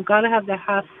I've got to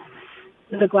have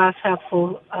the glass half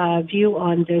full view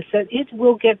on this, that it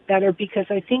will get better because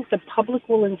I think the public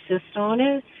will insist on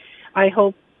it, I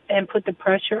hope, and put the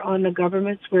pressure on the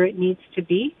governments where it needs to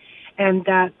be, and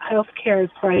that healthcare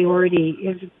priority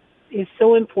is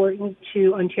so important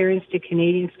to Ontarians, to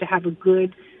Canadians, to have a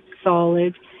good,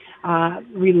 solid,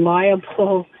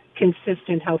 reliable,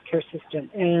 consistent healthcare system.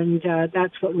 And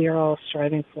that's what we are all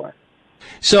striving for.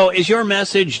 So is your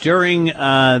message during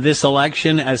this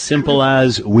election as simple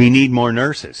as we need more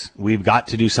nurses? We've got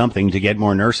to do something to get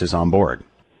more nurses on board.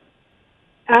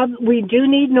 We do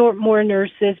need more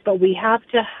nurses, but we have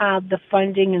to have the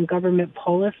funding and government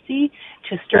policy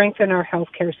to strengthen our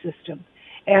healthcare system.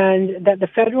 And that the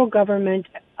federal government,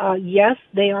 yes,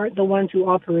 they aren't the ones who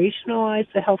operationalize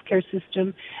the healthcare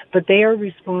system, but they are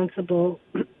responsible,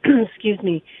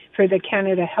 for the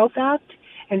Canada Health Act,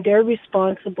 and they're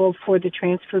responsible for the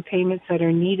transfer payments that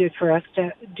are needed for us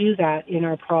to do that in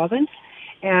our province.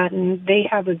 And they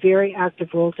have a very active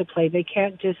role to play. They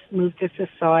can't just move this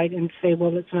aside and say,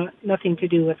 well, it's nothing to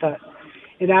do with us.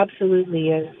 It absolutely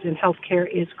is, and healthcare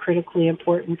is critically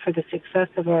important for the success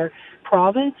of our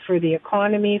province, for the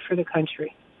economy, for the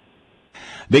country.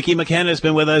 Vicki McKenna has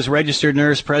been with us, registered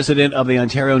nurse, president of the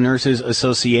Ontario Nurses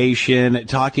Association,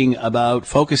 talking about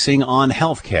focusing on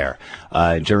healthcare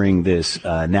during this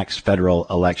next federal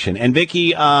election. And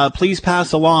Vicki, please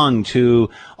pass along to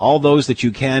all those that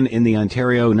you can in the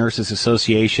Ontario Nurses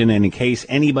Association, and in case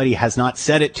anybody has not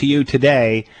said it to you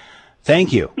today,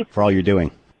 thank you for all you're doing.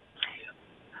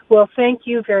 Well, thank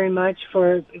you very much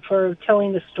for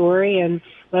telling the story and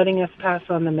letting us pass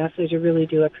on the message. I really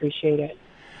do appreciate it.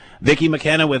 Vicki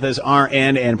McKenna with us,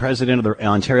 RN and president of the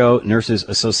Ontario Nurses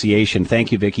Association.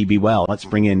 Thank you, Vicki. Be well. Let's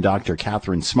bring in Dr.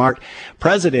 Catherine Smart,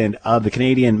 president of the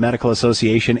Canadian Medical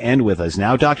Association, and with us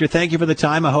now. Doctor, thank you for the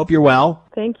time. I hope you're well.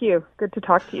 Thank you. Good to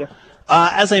talk to you.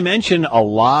 As I mentioned, a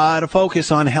lot of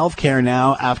focus on healthcare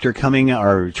now after coming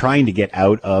or trying to get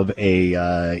out of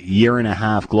a year and a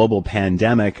half global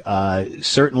pandemic.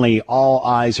 Certainly all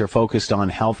eyes are focused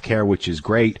on healthcare, which is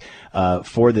great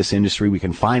for this industry. We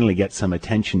can finally get some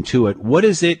attention to it. What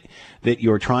is it that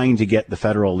you're trying to get the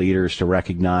federal leaders to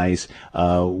recognize?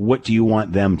 What do you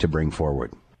want them to bring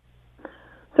forward?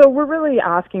 So we're really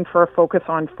asking for a focus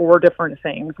on 4 different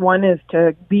things. One is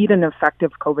to lead an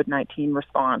effective COVID-19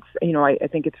 response. I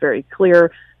think it's very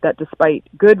clear that despite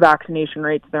good vaccination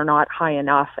rates, they're not high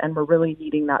enough, and we're really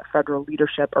needing that federal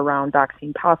leadership around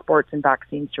vaccine passports and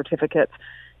vaccine certificates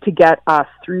to get us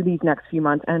through these next few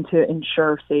months and to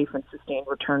ensure safe and sustained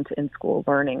return to in-school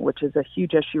learning, which is a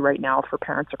huge issue right now for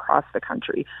parents across the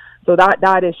country. So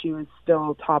that issue is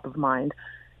still top of mind.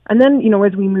 And then,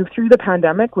 as we move through the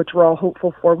pandemic, which we're all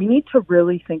hopeful for, we need to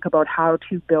really think about how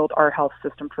to build our health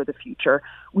system for the future.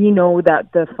 We know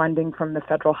that the funding from the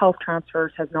federal health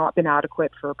transfers has not been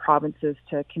adequate for provinces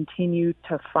to continue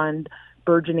to fund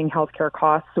burgeoning healthcare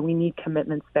costs, so we need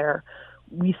commitments there.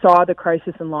 We saw the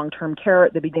crisis in long-term care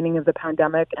at the beginning of the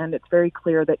pandemic, and it's very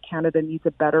clear that Canada needs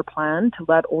a better plan to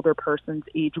let older persons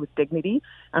age with dignity,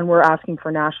 and we're asking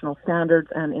for national standards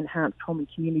and enhanced home and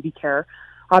community care.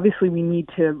 Obviously, we need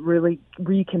to really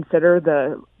reconsider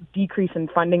the decrease in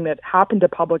funding that happened to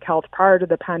public health prior to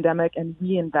the pandemic and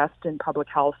reinvest in public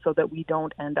health so that we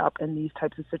don't end up in these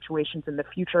types of situations in the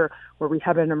future where we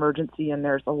have an emergency and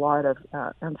there's a lot of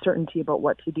uncertainty about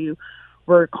what to do.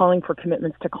 We're calling for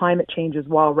commitments to climate change as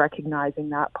well, recognizing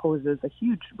that poses a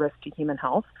huge risk to human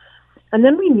health. And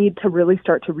then we need to really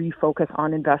start to refocus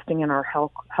on investing in our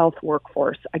health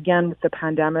workforce. Again, with the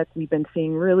pandemic, we've been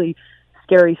seeing really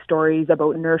scary stories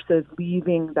about nurses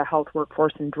leaving the health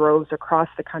workforce in droves across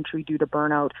the country due to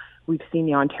burnout. We've seen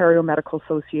the Ontario Medical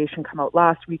Association come out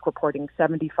last week reporting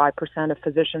 75% of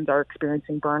physicians are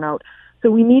experiencing burnout. So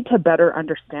we need to better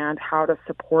understand how to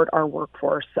support our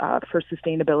workforce for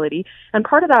sustainability. And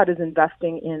part of that is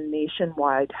investing in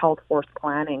nationwide health force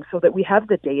planning so that we have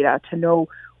the data to know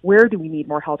where do we need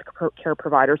more health care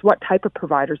providers, what type of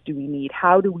providers do we need,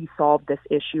 how do we solve this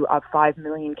issue of 5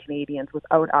 million Canadians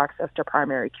without access to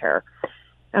primary care.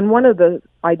 And one of the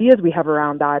ideas we have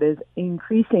around that is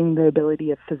increasing the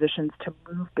ability of physicians to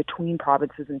move between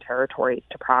provinces and territories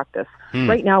to practice.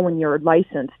 Right now, when you're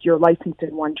licensed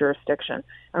in one jurisdiction.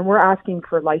 And we're asking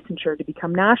for licensure to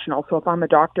become national. So if I'm a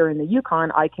doctor in the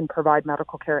Yukon, I can provide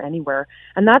medical care anywhere.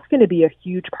 And that's going to be a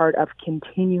huge part of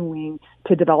continuing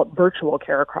to develop virtual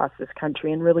care across this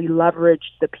country and really leverage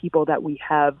the people that we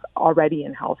have already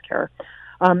in healthcare.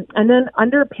 And then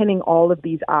underpinning all of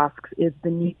these asks is the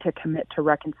need to commit to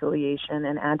reconciliation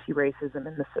and anti-racism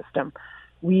in the system.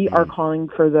 We are calling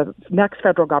for the next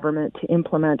federal government to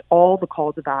implement all the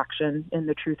calls of action in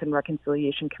the Truth and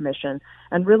Reconciliation Commission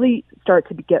and really start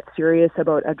to get serious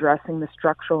about addressing the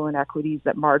structural inequities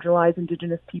that marginalize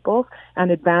Indigenous peoples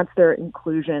and advance their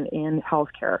inclusion in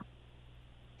healthcare.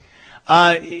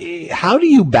 How do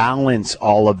you balance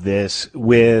all of this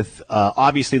with,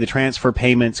 obviously the transfer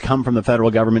payments come from the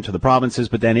federal government to the provinces,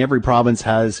 but then every province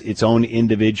has its own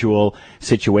individual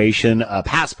situation.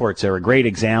 Passports are a great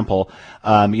example.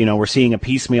 We're seeing a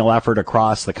piecemeal effort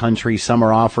across the country. Some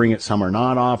are offering it, some are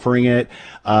not offering it.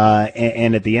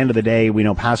 And at the end of the day, we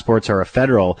know passports are a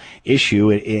federal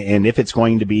issue. And if it's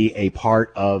going to be a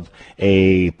part of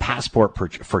a passport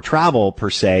for travel per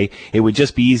se, it would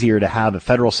just be easier to have a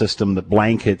federal system that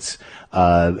blankets,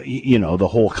 the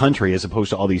whole country as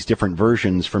opposed to all these different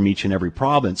versions from each and every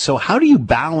province. So how do you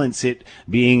balance it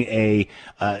being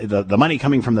the money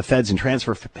coming from the feds and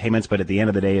transfer payments, but at the end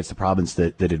of the day, it's the province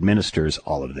that administers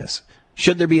all of this?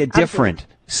 Should there be a different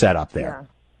setup there?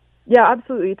 Yeah,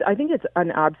 absolutely. I think it's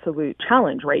an absolute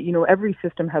challenge, right? Every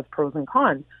system has pros and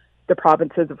cons. The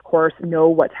provinces, of course, know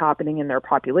what's happening in their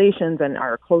populations and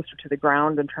are closer to the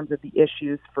ground in terms of the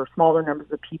issues for smaller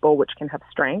numbers of people, which can have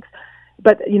strengths.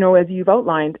 But, as you've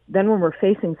outlined, then when we're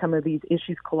facing some of these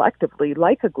issues collectively,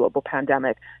 like a global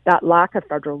pandemic, that lack of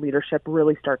federal leadership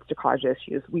really starts to cause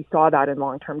issues. We saw that in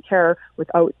long-term care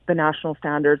without the national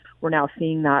standards. We're now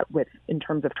seeing that in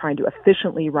terms of trying to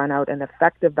efficiently run out an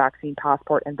effective vaccine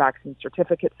passport and vaccine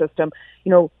certificate system.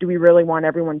 Do we really want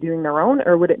everyone doing their own,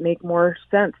 or would it make more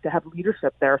sense to have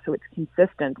leadership there so it's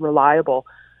consistent, reliable?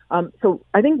 So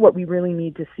I think what we really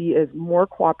need to see is more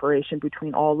cooperation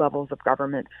between all levels of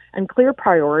government and clear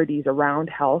priorities around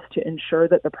health to ensure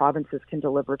that the provinces can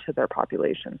deliver to their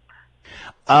population.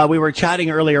 We were chatting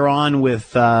earlier on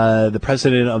with the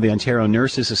president of the Ontario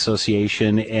Nurses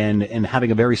Association and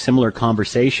having a very similar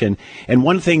conversation. And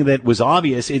one thing that was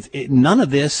obvious, none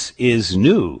of this is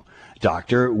new.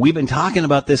 Doctor, we've been talking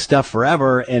about this stuff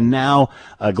forever, and now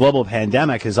a global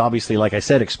pandemic has obviously, like I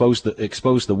said, exposed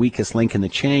the weakest link in the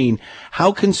chain.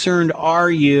 How concerned are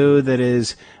you that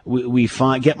as we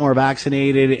get more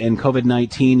vaccinated and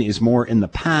COVID-19 is more in the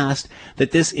past, that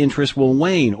this interest will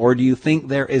wane? Or do you think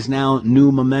there is now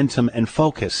new momentum and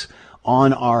focus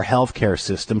on our healthcare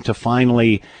system to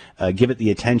finally give it the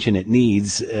attention it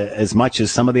needs as much as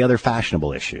some of the other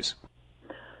fashionable issues?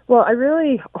 Well, I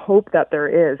really hope that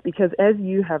there is, because as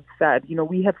you have said,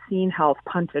 we have seen health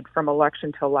punted from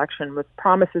election to election with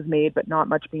promises made but not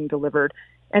much being delivered.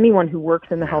 Anyone who works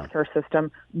in the healthcare system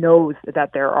knows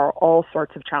that there are all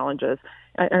sorts of challenges.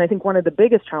 And I think one of the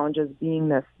biggest challenges being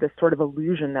this sort of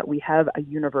illusion that we have a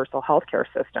universal healthcare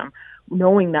system,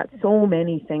 knowing that so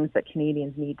many things that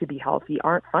Canadians need to be healthy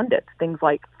aren't funded. Things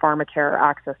like pharmacare,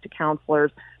 access to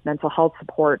counselors, mental health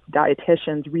support,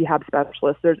 dietitians, rehab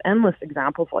specialists. There's endless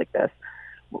examples like this.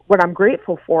 What I'm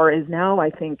grateful for is now, I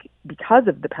think, because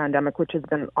of the pandemic, which has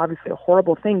been obviously a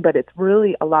horrible thing, but it's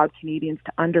really allowed Canadians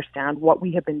to understand what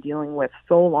we have been dealing with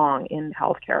so long in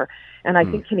healthcare. And I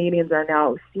think Canadians are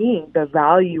now seeing the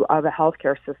value of a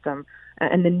healthcare system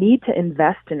and the need to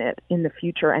invest in it in the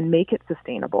future and make it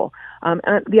sustainable. And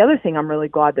the other thing I'm really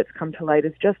glad that's come to light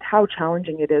is just how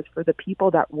challenging it is for the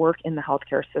people that work in the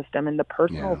healthcare system and the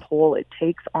personal toll it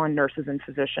takes on nurses and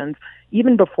physicians,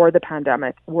 even before the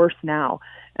pandemic, worse now.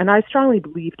 And I strongly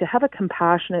believe to have a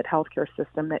compassionate healthcare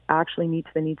system that actually meets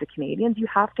the needs of Canadians, you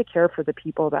have to care for the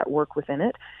people that work within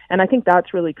it. And I think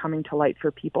that's really coming to light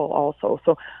for people also.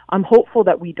 So I'm hopeful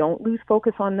that we don't lose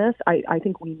focus on this. I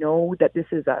think we know that this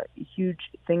is a huge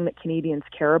thing that Canadians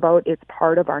care about. It's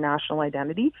part of our national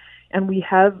identity. And we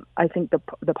have, I think,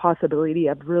 the possibility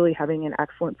of really having an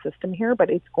excellent system here, but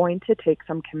it's going to take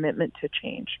some commitment to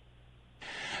change.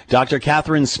 Dr.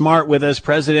 Catherine Smart with us,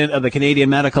 president of the Canadian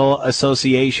Medical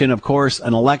Association. Of course,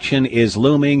 an election is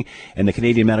looming, and the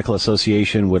Canadian Medical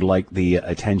Association would like the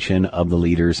attention of the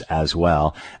leaders as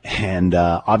well. And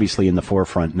obviously in the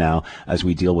forefront now as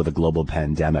we deal with a global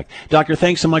pandemic. Doctor,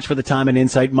 thanks so much for the time and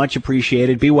insight. Much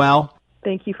appreciated. Be well.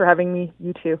 Thank you for having me.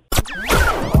 You too.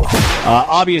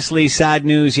 Obviously, sad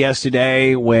news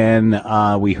yesterday when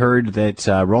we heard that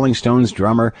Rolling Stones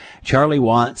drummer Charlie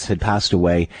Watts had passed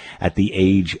away at the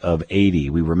age of 80.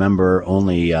 We remember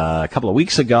only a couple of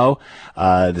weeks ago,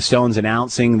 the Stones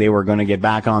announcing they were going to get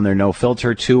back on their No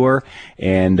Filter tour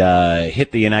and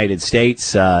hit the United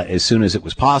States as soon as it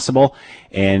was possible.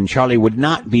 And Charlie would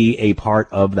not be a part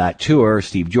of that tour.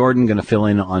 Steve Jordan going to fill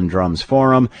in on drums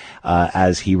for him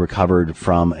as he recovered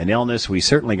from an illness. We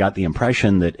certainly got the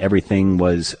impression that everything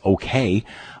was okay.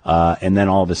 And then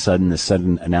all of a sudden, the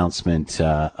sudden announcement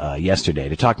yesterday.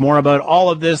 To talk more about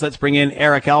all of this, let's bring in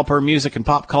Eric Alper, music and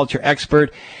pop culture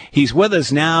expert. He's with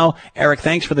us now. Eric,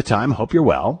 thanks for the time. Hope you're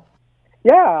well.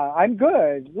 Yeah, I'm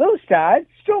good. A little sad.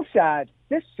 Still sad.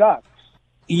 This sucks.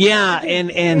 Yeah,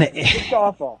 and it's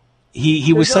awful.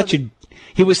 He was such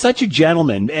a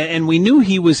gentleman, and we knew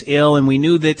he was ill, and we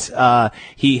knew that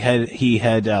he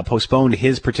had postponed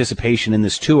his participation in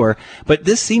this tour, but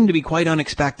this seemed to be quite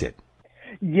unexpected.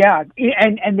 Yeah,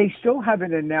 and they still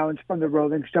haven't announced from the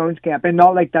Rolling Stones camp, and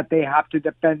not like that they have to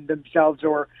defend themselves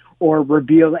or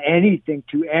reveal anything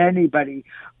to anybody,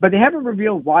 but they haven't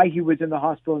revealed why he was in the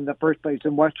hospital in the first place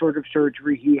and what sort of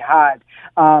surgery he had.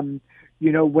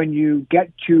 You know, when you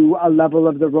get to a level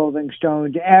of the Rolling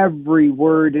Stones, every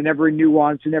word and every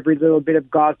nuance and every little bit of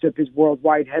gossip is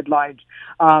worldwide headlines.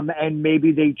 And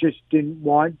maybe they just didn't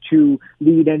want to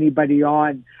lead anybody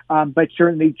on. But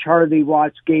certainly Charlie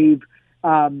Watts gave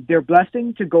their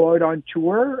blessing to go out on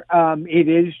tour. It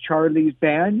is Charlie's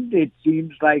band. It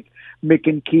seems like Mick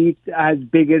and Keith, as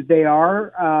big as they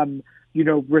are,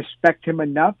 respect him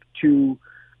enough to...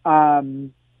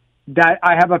 that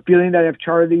I have a feeling that if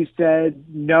Charlie said,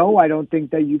 no, I don't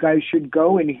think that you guys should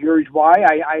go, and here's why,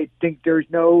 I think there's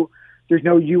no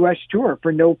U.S. tour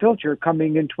for No Filter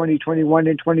coming in 2021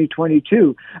 and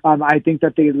 2022. I think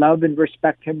that they love and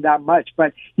respect him that much.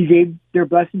 But he gave their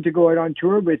blessing to go out on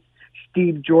tour with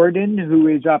Steve Jordan, who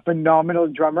is a phenomenal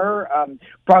drummer,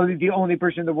 probably the only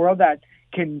person in the world that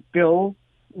can fill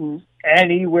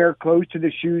anywhere close to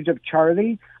the shoes of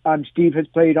Charlie. Steve has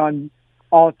played on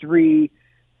all three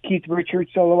Keith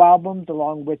Richards solo albums,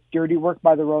 along with Dirty Work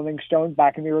by the Rolling Stones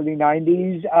back in the early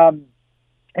 90s.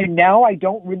 And now I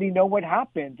don't really know what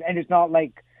happens. And it's not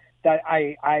like that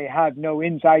I have no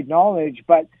inside knowledge,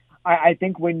 but I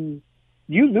think when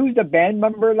you lose a band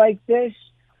member like this,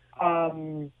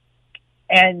 and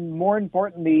more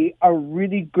importantly, a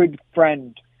really good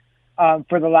friend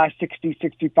for the last 60,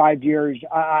 65 years,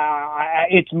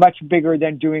 it's much bigger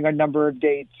than doing a number of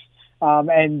dates.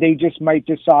 And they just might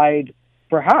decide,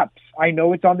 perhaps, I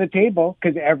know it's on the table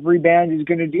because every band is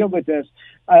going to deal with this,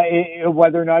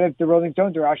 whether or not if the Rolling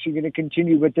Stones are actually going to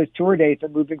continue with this tour date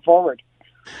and moving forward.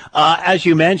 As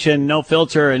you mentioned, No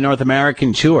Filter, a North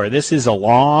American tour. This is a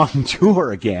long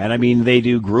tour again. I mean, they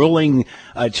do grueling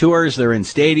tours. They're in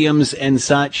stadiums and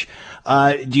such.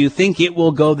 Do you think it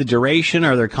will go the duration?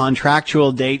 Are there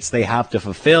contractual dates they have to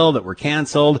fulfill that were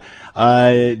canceled?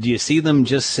 Do you see them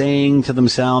just saying to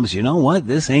themselves, you know what,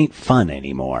 this ain't fun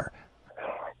anymore?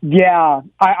 Yeah,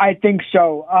 I think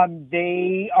so.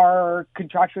 They are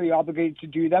contractually obligated to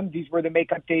do them. These were the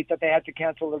makeup dates that they had to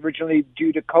cancel originally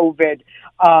due to COVID.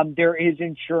 There is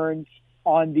insurance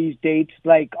on these dates,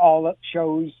 like all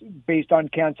shows based on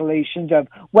cancellations of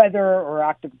weather or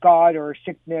act of God or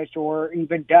sickness or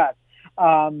even death.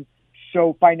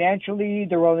 So financially,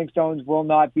 the Rolling Stones will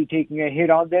not be taking a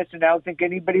hit on this, and I don't think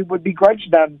anybody would begrudge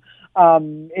them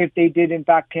if they did, in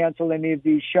fact, cancel any of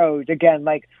these shows. Again,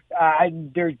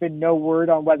 there's been no word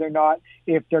on whether or not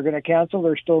if they're going to cancel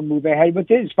or still move ahead with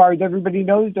it. As far as everybody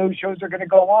knows, those shows are going to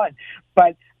go on.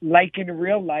 But like in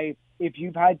real life, if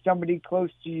you've had somebody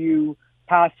close to you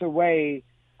pass away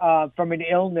from an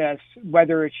illness,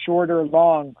 whether it's short or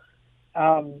long,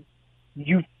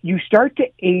 you start to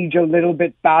age a little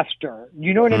bit faster.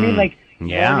 You know what I mean?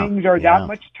 Mornings are that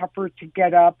much tougher to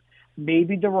get up.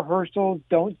 Maybe the rehearsals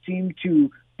don't seem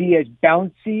to be as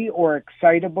bouncy or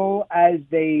excitable as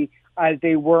they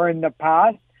were in the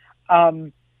past.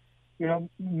 Mick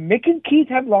and Keith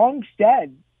have long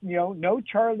said, no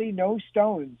Charlie, no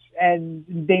Stones, and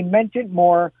they meant it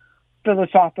more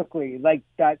philosophically, like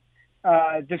that.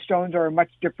 The Stones are a much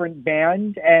different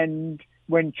band, and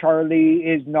when Charlie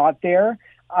is not there,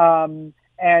 and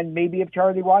And maybe if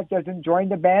Charlie Watts doesn't join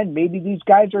the band, maybe these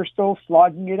guys are still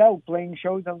slogging it out, playing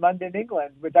shows in London,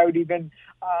 England, without even,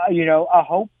 a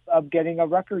hope of getting a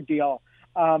record deal.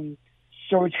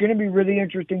 So it's going to be really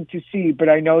interesting to see. But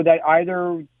I know that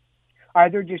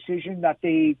either decision that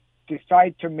they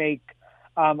decide to make,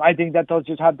 I think that they'll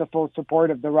just have the full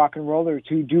support of the rock and rollers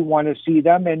who do want to see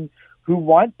them and who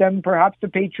want them perhaps to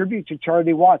pay tribute to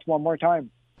Charlie Watts one more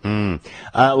time.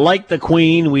 Like the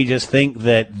Queen, we just think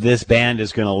that this band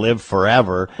is going to live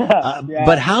forever. Yeah.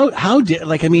 But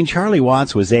Charlie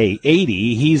Watts was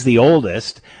 80. He's the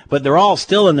oldest, but they're all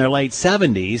still in their late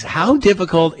 70s. How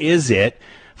difficult is it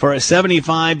for a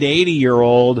 75 to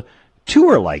 80-year-old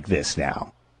tour like this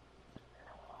now?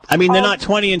 I mean, they're not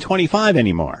 20 and 25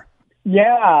 anymore.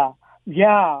 Yeah.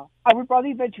 I would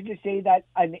probably venture to say that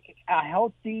a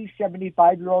healthy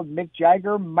 75-year-old Mick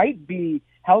Jagger might be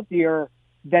healthier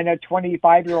than a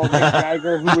 25-year-old Mick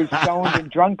Jagger who was stoned and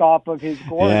drunk off of his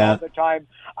gourd all the time.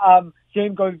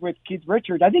 Same goes with Keith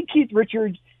Richards. I think Keith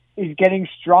Richards is getting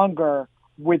stronger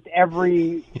with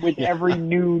every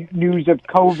new news of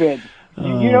COVID.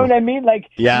 You know what I mean? Like,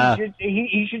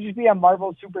 he should just be a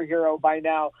Marvel superhero by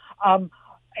now.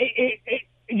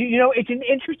 It's an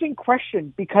interesting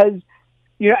question because,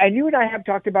 and you and I have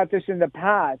talked about this in the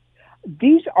past.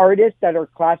 These artists that are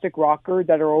classic rockers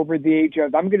that are over the age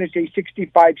of, I'm going to say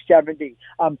 65, 70,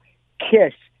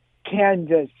 Kiss,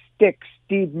 Kansas, Styx,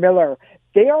 Steve Miller,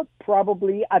 they are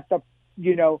probably at the,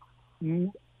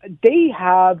 they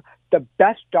have the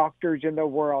best doctors in the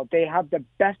world. They have the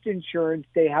best insurance.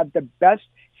 They have the best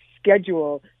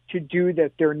schedule to do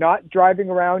this. They're not driving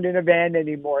around in a van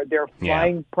anymore. They're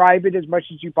flying private as much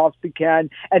as you possibly can.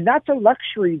 And that's a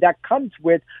luxury that comes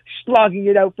with slogging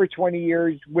it out for 20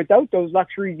 years without those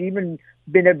luxuries even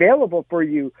been available for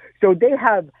you. So they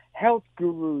have health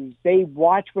gurus. They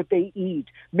watch what they eat.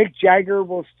 Mick Jagger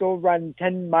will still run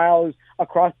 10 miles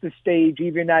across the stage,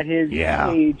 even at his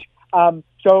age.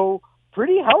 So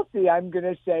pretty healthy, I'm going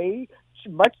to say,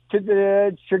 much to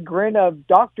the chagrin of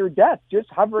Dr. Death, just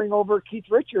hovering over Keith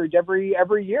Richards every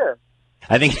year.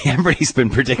 I think everybody's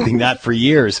been predicting that for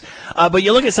years. But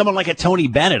you look at someone like a Tony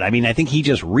Bennett. I mean, I think he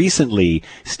just recently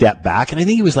stepped back, and I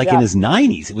think he was in his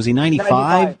 90s. Was he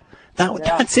 95?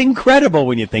 That's incredible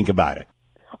when you think about it.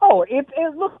 Oh,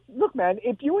 look, man,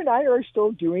 if you and I are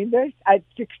still doing this at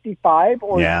 65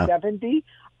 or 70,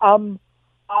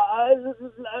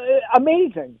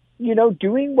 amazing.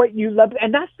 Doing what you love.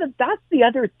 And that's the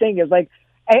other thing is like,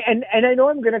 and I know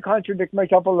I'm going to contradict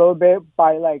myself a little bit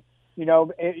by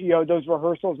those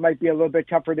rehearsals might be a little bit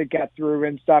tougher to get through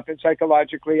and stuff. And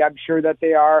psychologically, I'm sure that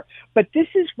they are, but this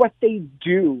is what they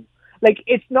do. Like,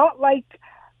 it's not like,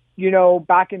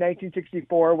 back in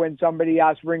 1964 when somebody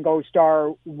asked Ringo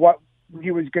Starr what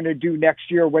he was going to do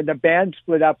next year when the band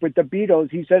split up with the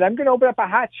Beatles. He said, I'm going to open up a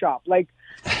hat shop. Like,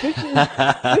 this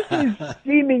is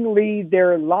seemingly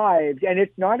their lives, and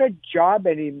it's not a job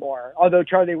anymore. Although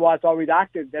Charlie Watts always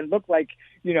acted, it looked like,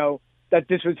 that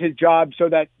this was his job so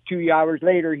that 2 hours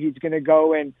later he's going to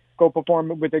go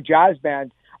perform with a jazz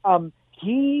band.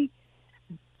 You're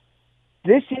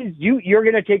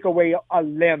going to take away a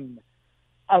limb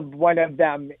of one of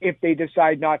them if they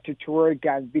decide not to tour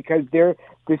again, because this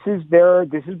is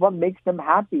what makes them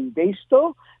happy. They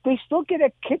still get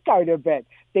a kick out of it.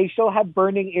 They still have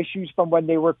burning issues from when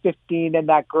they were 15 and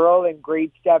that girl in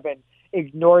grade 7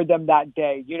 ignored them that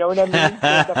day. You know what I mean?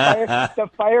 The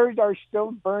fires are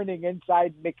still burning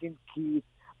inside Mick and Keith,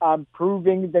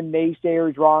 proving the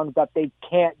naysayers wrong that they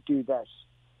can't do this.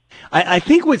 I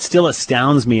think what still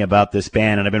astounds me about this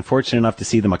band, and I've been fortunate enough to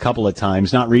see them a couple of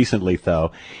times, not recently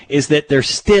though, is that they're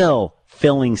still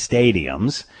filling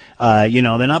stadiums.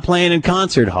 They're not playing in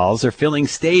concert halls, they're filling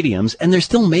stadiums, and they're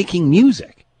still making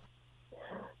music.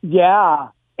 Yeah.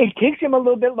 It takes them a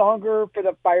little bit longer for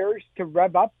the fires to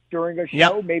rev up during a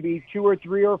show, maybe 2 or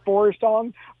 3 or 4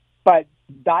 songs, but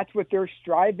that's what they're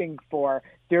striving for.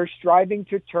 They're striving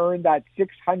to turn that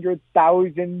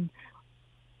 600,000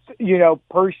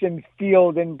 person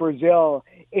field in Brazil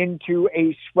into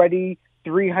a sweaty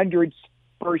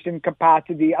 300-person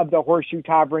capacity of the Horseshoe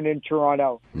Tavern in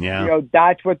Toronto. Yeah.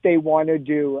 That's what they want to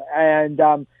do.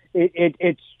 And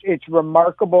it's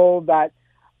remarkable that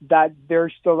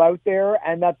they're still out there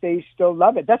and that they still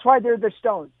love it. That's why they're the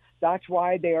Stones. That's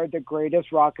why they are the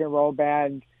greatest rock and roll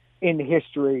band in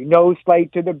history. No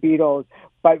slight to the Beatles.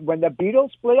 But when the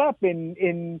Beatles split up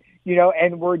and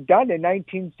were done in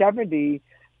 1970,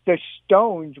 the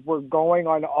Stones were going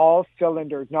on all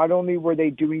cylinders. Not only were they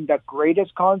doing the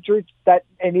greatest concerts that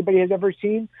anybody has ever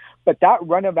seen, but that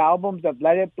run of albums of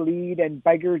Let It Bleed and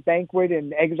Beggar's Banquet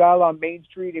and Exile on Main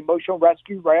Street, Emotional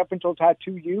Rescue, right up until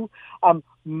Tattoo You,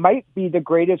 might be the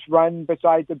greatest run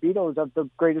besides the Beatles of the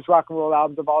greatest rock and roll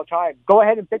albums of all time. Go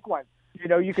ahead and pick one. You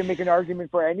know, you can make an argument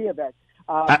for any of it.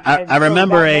 I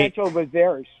remember was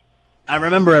theirs. I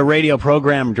remember a radio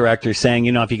program director saying,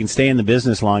 you know, if you can stay in the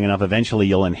business long enough, eventually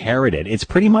you'll inherit it. It's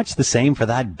pretty much the same for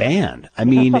that band. I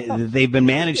mean, they've been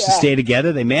managed to stay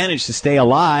together. They managed to stay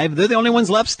alive. They're the only ones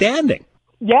left standing.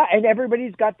 Yeah, and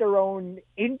everybody's got their own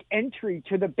entry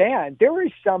to the band. There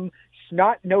is some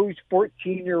snot-nosed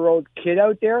 14-year-old kid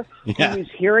out there who is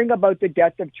hearing about the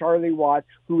death of Charlie Watts,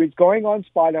 who is going on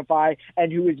Spotify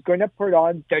and who is going to put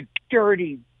on the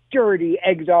dirty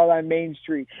Exile on Main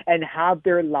Street and have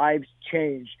their lives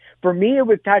changed. For me, it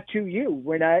was Tattoo You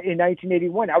in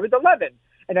 1981. I was 11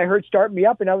 and I heard Start Me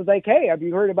Up and I was like, hey, have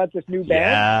you heard about this new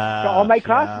band? To all my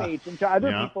classmates and to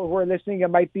other people who are listening, it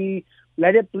might be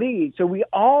Let It Bleed. So we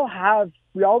all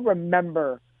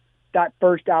remember that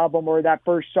first album or that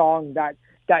first song that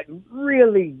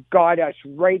really got us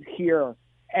right here.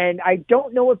 And I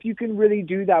don't know if you can really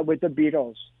do that with the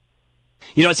Beatles.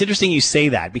 You know, it's interesting you say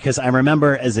that because I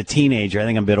remember as a teenager, I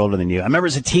think I'm a bit older than you. I remember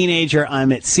as a teenager,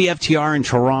 I'm at CFTR in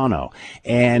Toronto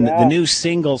and the new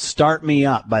single Start Me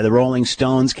Up by the Rolling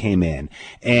Stones came in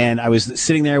and I was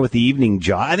sitting there with the evening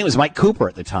job. I think it was Mike Cooper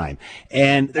at the time.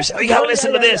 And they're saying, oh, you got to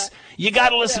listen to this. You got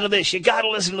to listen to this. You got to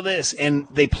listen to this. And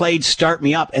they played Start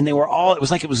Me Up and they were all, it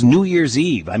was like it was New Year's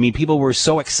Eve. I mean, people were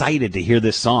so excited to hear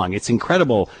this song. It's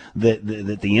incredible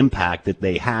the impact that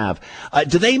they have.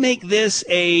 Do they make this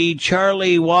a Charlie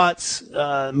Watts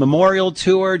memorial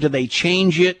tour? Do they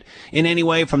change it in any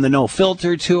way from the No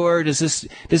Filter tour? Does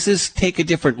this take a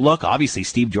different look? Obviously,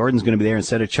 Steve Jordan's going to be there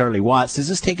instead of Charlie Watts. Does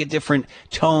this take a different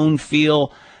tone,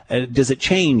 feel? Does it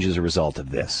change as a result of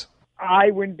this?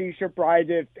 I wouldn't be surprised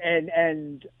if,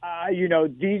 you know,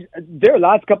 their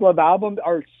last couple of albums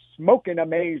are smoking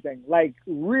amazing, like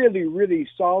really, really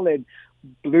solid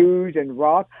blues and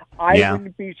rock. I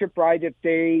wouldn't be surprised if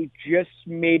they just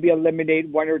maybe eliminate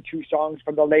one or two songs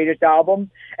from the latest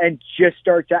album and just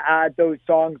start to add those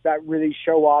songs that really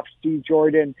show off Steve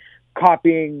Jordan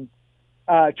copying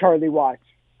Charlie Watts,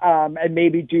 and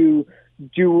maybe do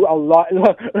a lot.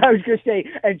 I was going to say,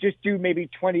 and just do maybe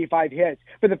 25 hits.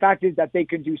 But the fact is that they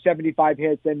can do 75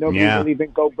 hits and nobody will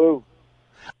even go boo.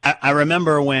 I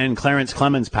remember when Clarence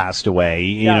Clemons passed away,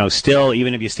 you know, still,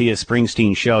 even if you see a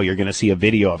Springsteen show, you're going to see a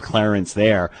video of Clarence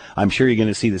there. I'm sure you're going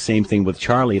to see the same thing with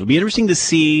Charlie. It'll be interesting to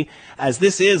see, as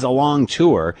this is a long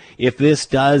tour, if this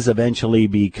does eventually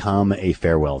become a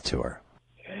farewell tour.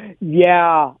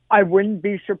 Yeah, I wouldn't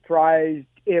be surprised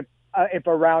if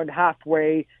around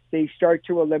halfway they start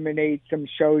to eliminate some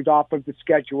shows off of the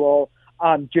schedule,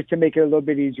 just to make it a little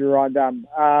bit easier on them.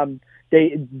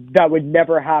 That would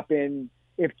never happen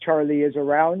if Charlie is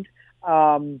around.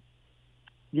 I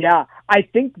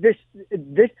think this,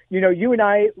 you know, you and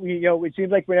I, you know, it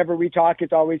seems like whenever we talk,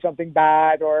 it's always something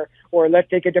bad or let's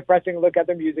take a depressing look at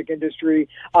the music industry.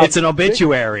 It's an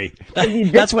obituary.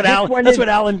 That's what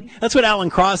Alan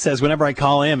Cross says whenever I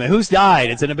call him. Who's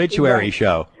died? It's an obituary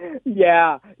show.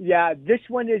 Yeah. This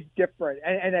one is different.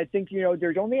 And I think, you know,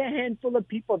 there's only a handful of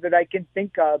people that I can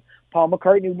think of. Paul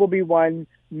McCartney will be one.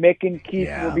 Mick and Keith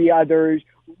will be others.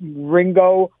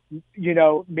 Ringo, you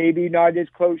know, maybe not as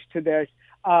close to this.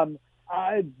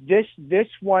 This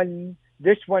one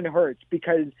hurts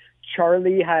because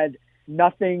Charlie had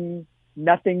nothing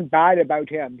bad about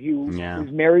him. He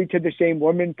was married to the same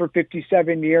woman for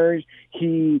 57 years.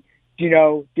 He, you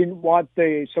know, didn't want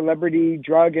the celebrity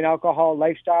drug and alcohol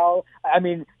lifestyle. I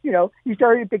mean, you know, he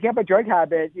started picking up a drug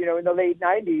habit, you know, in the late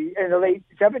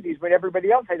 70s when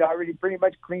everybody else had already pretty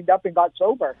much cleaned up and got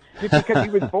sober just because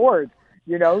he was bored,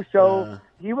 you know. So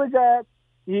he was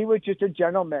just a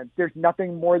gentleman. There's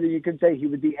nothing more that you can say. He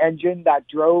was the engine that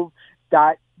drove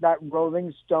that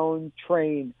Rolling Stone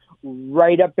train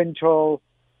right up until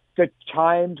the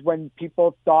times when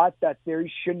people thought that they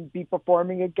shouldn't be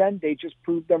performing again. They just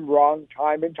proved them wrong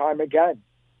time and time again.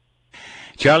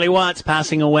 Charlie Watts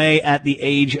passing away at the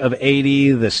age of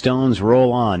 80. The Stones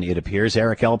roll on, it appears.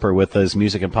 Eric Elper with us,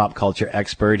 music and pop culture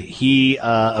expert. He,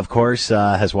 of course,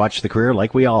 has watched the career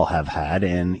like we all have had,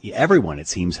 and everyone, it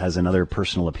seems, has another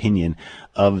personal opinion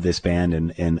of this band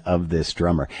and of this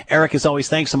drummer. Eric, as always,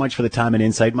 thanks so much for the time and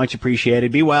insight. Much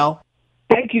appreciated. Be well.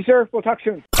 Thank you, sir. We'll talk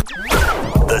soon.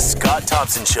 The Scott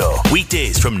Thompson Show,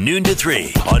 weekdays from noon to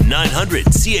 3 on 900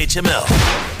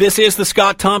 CHML. This is the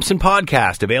Scott Thompson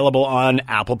Podcast, available on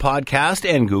Apple Podcast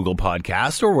and Google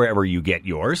Podcast or wherever you get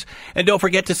yours. And don't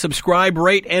forget to subscribe,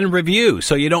 rate, and review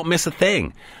so you don't miss a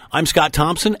thing. I'm Scott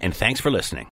Thompson, and thanks for listening.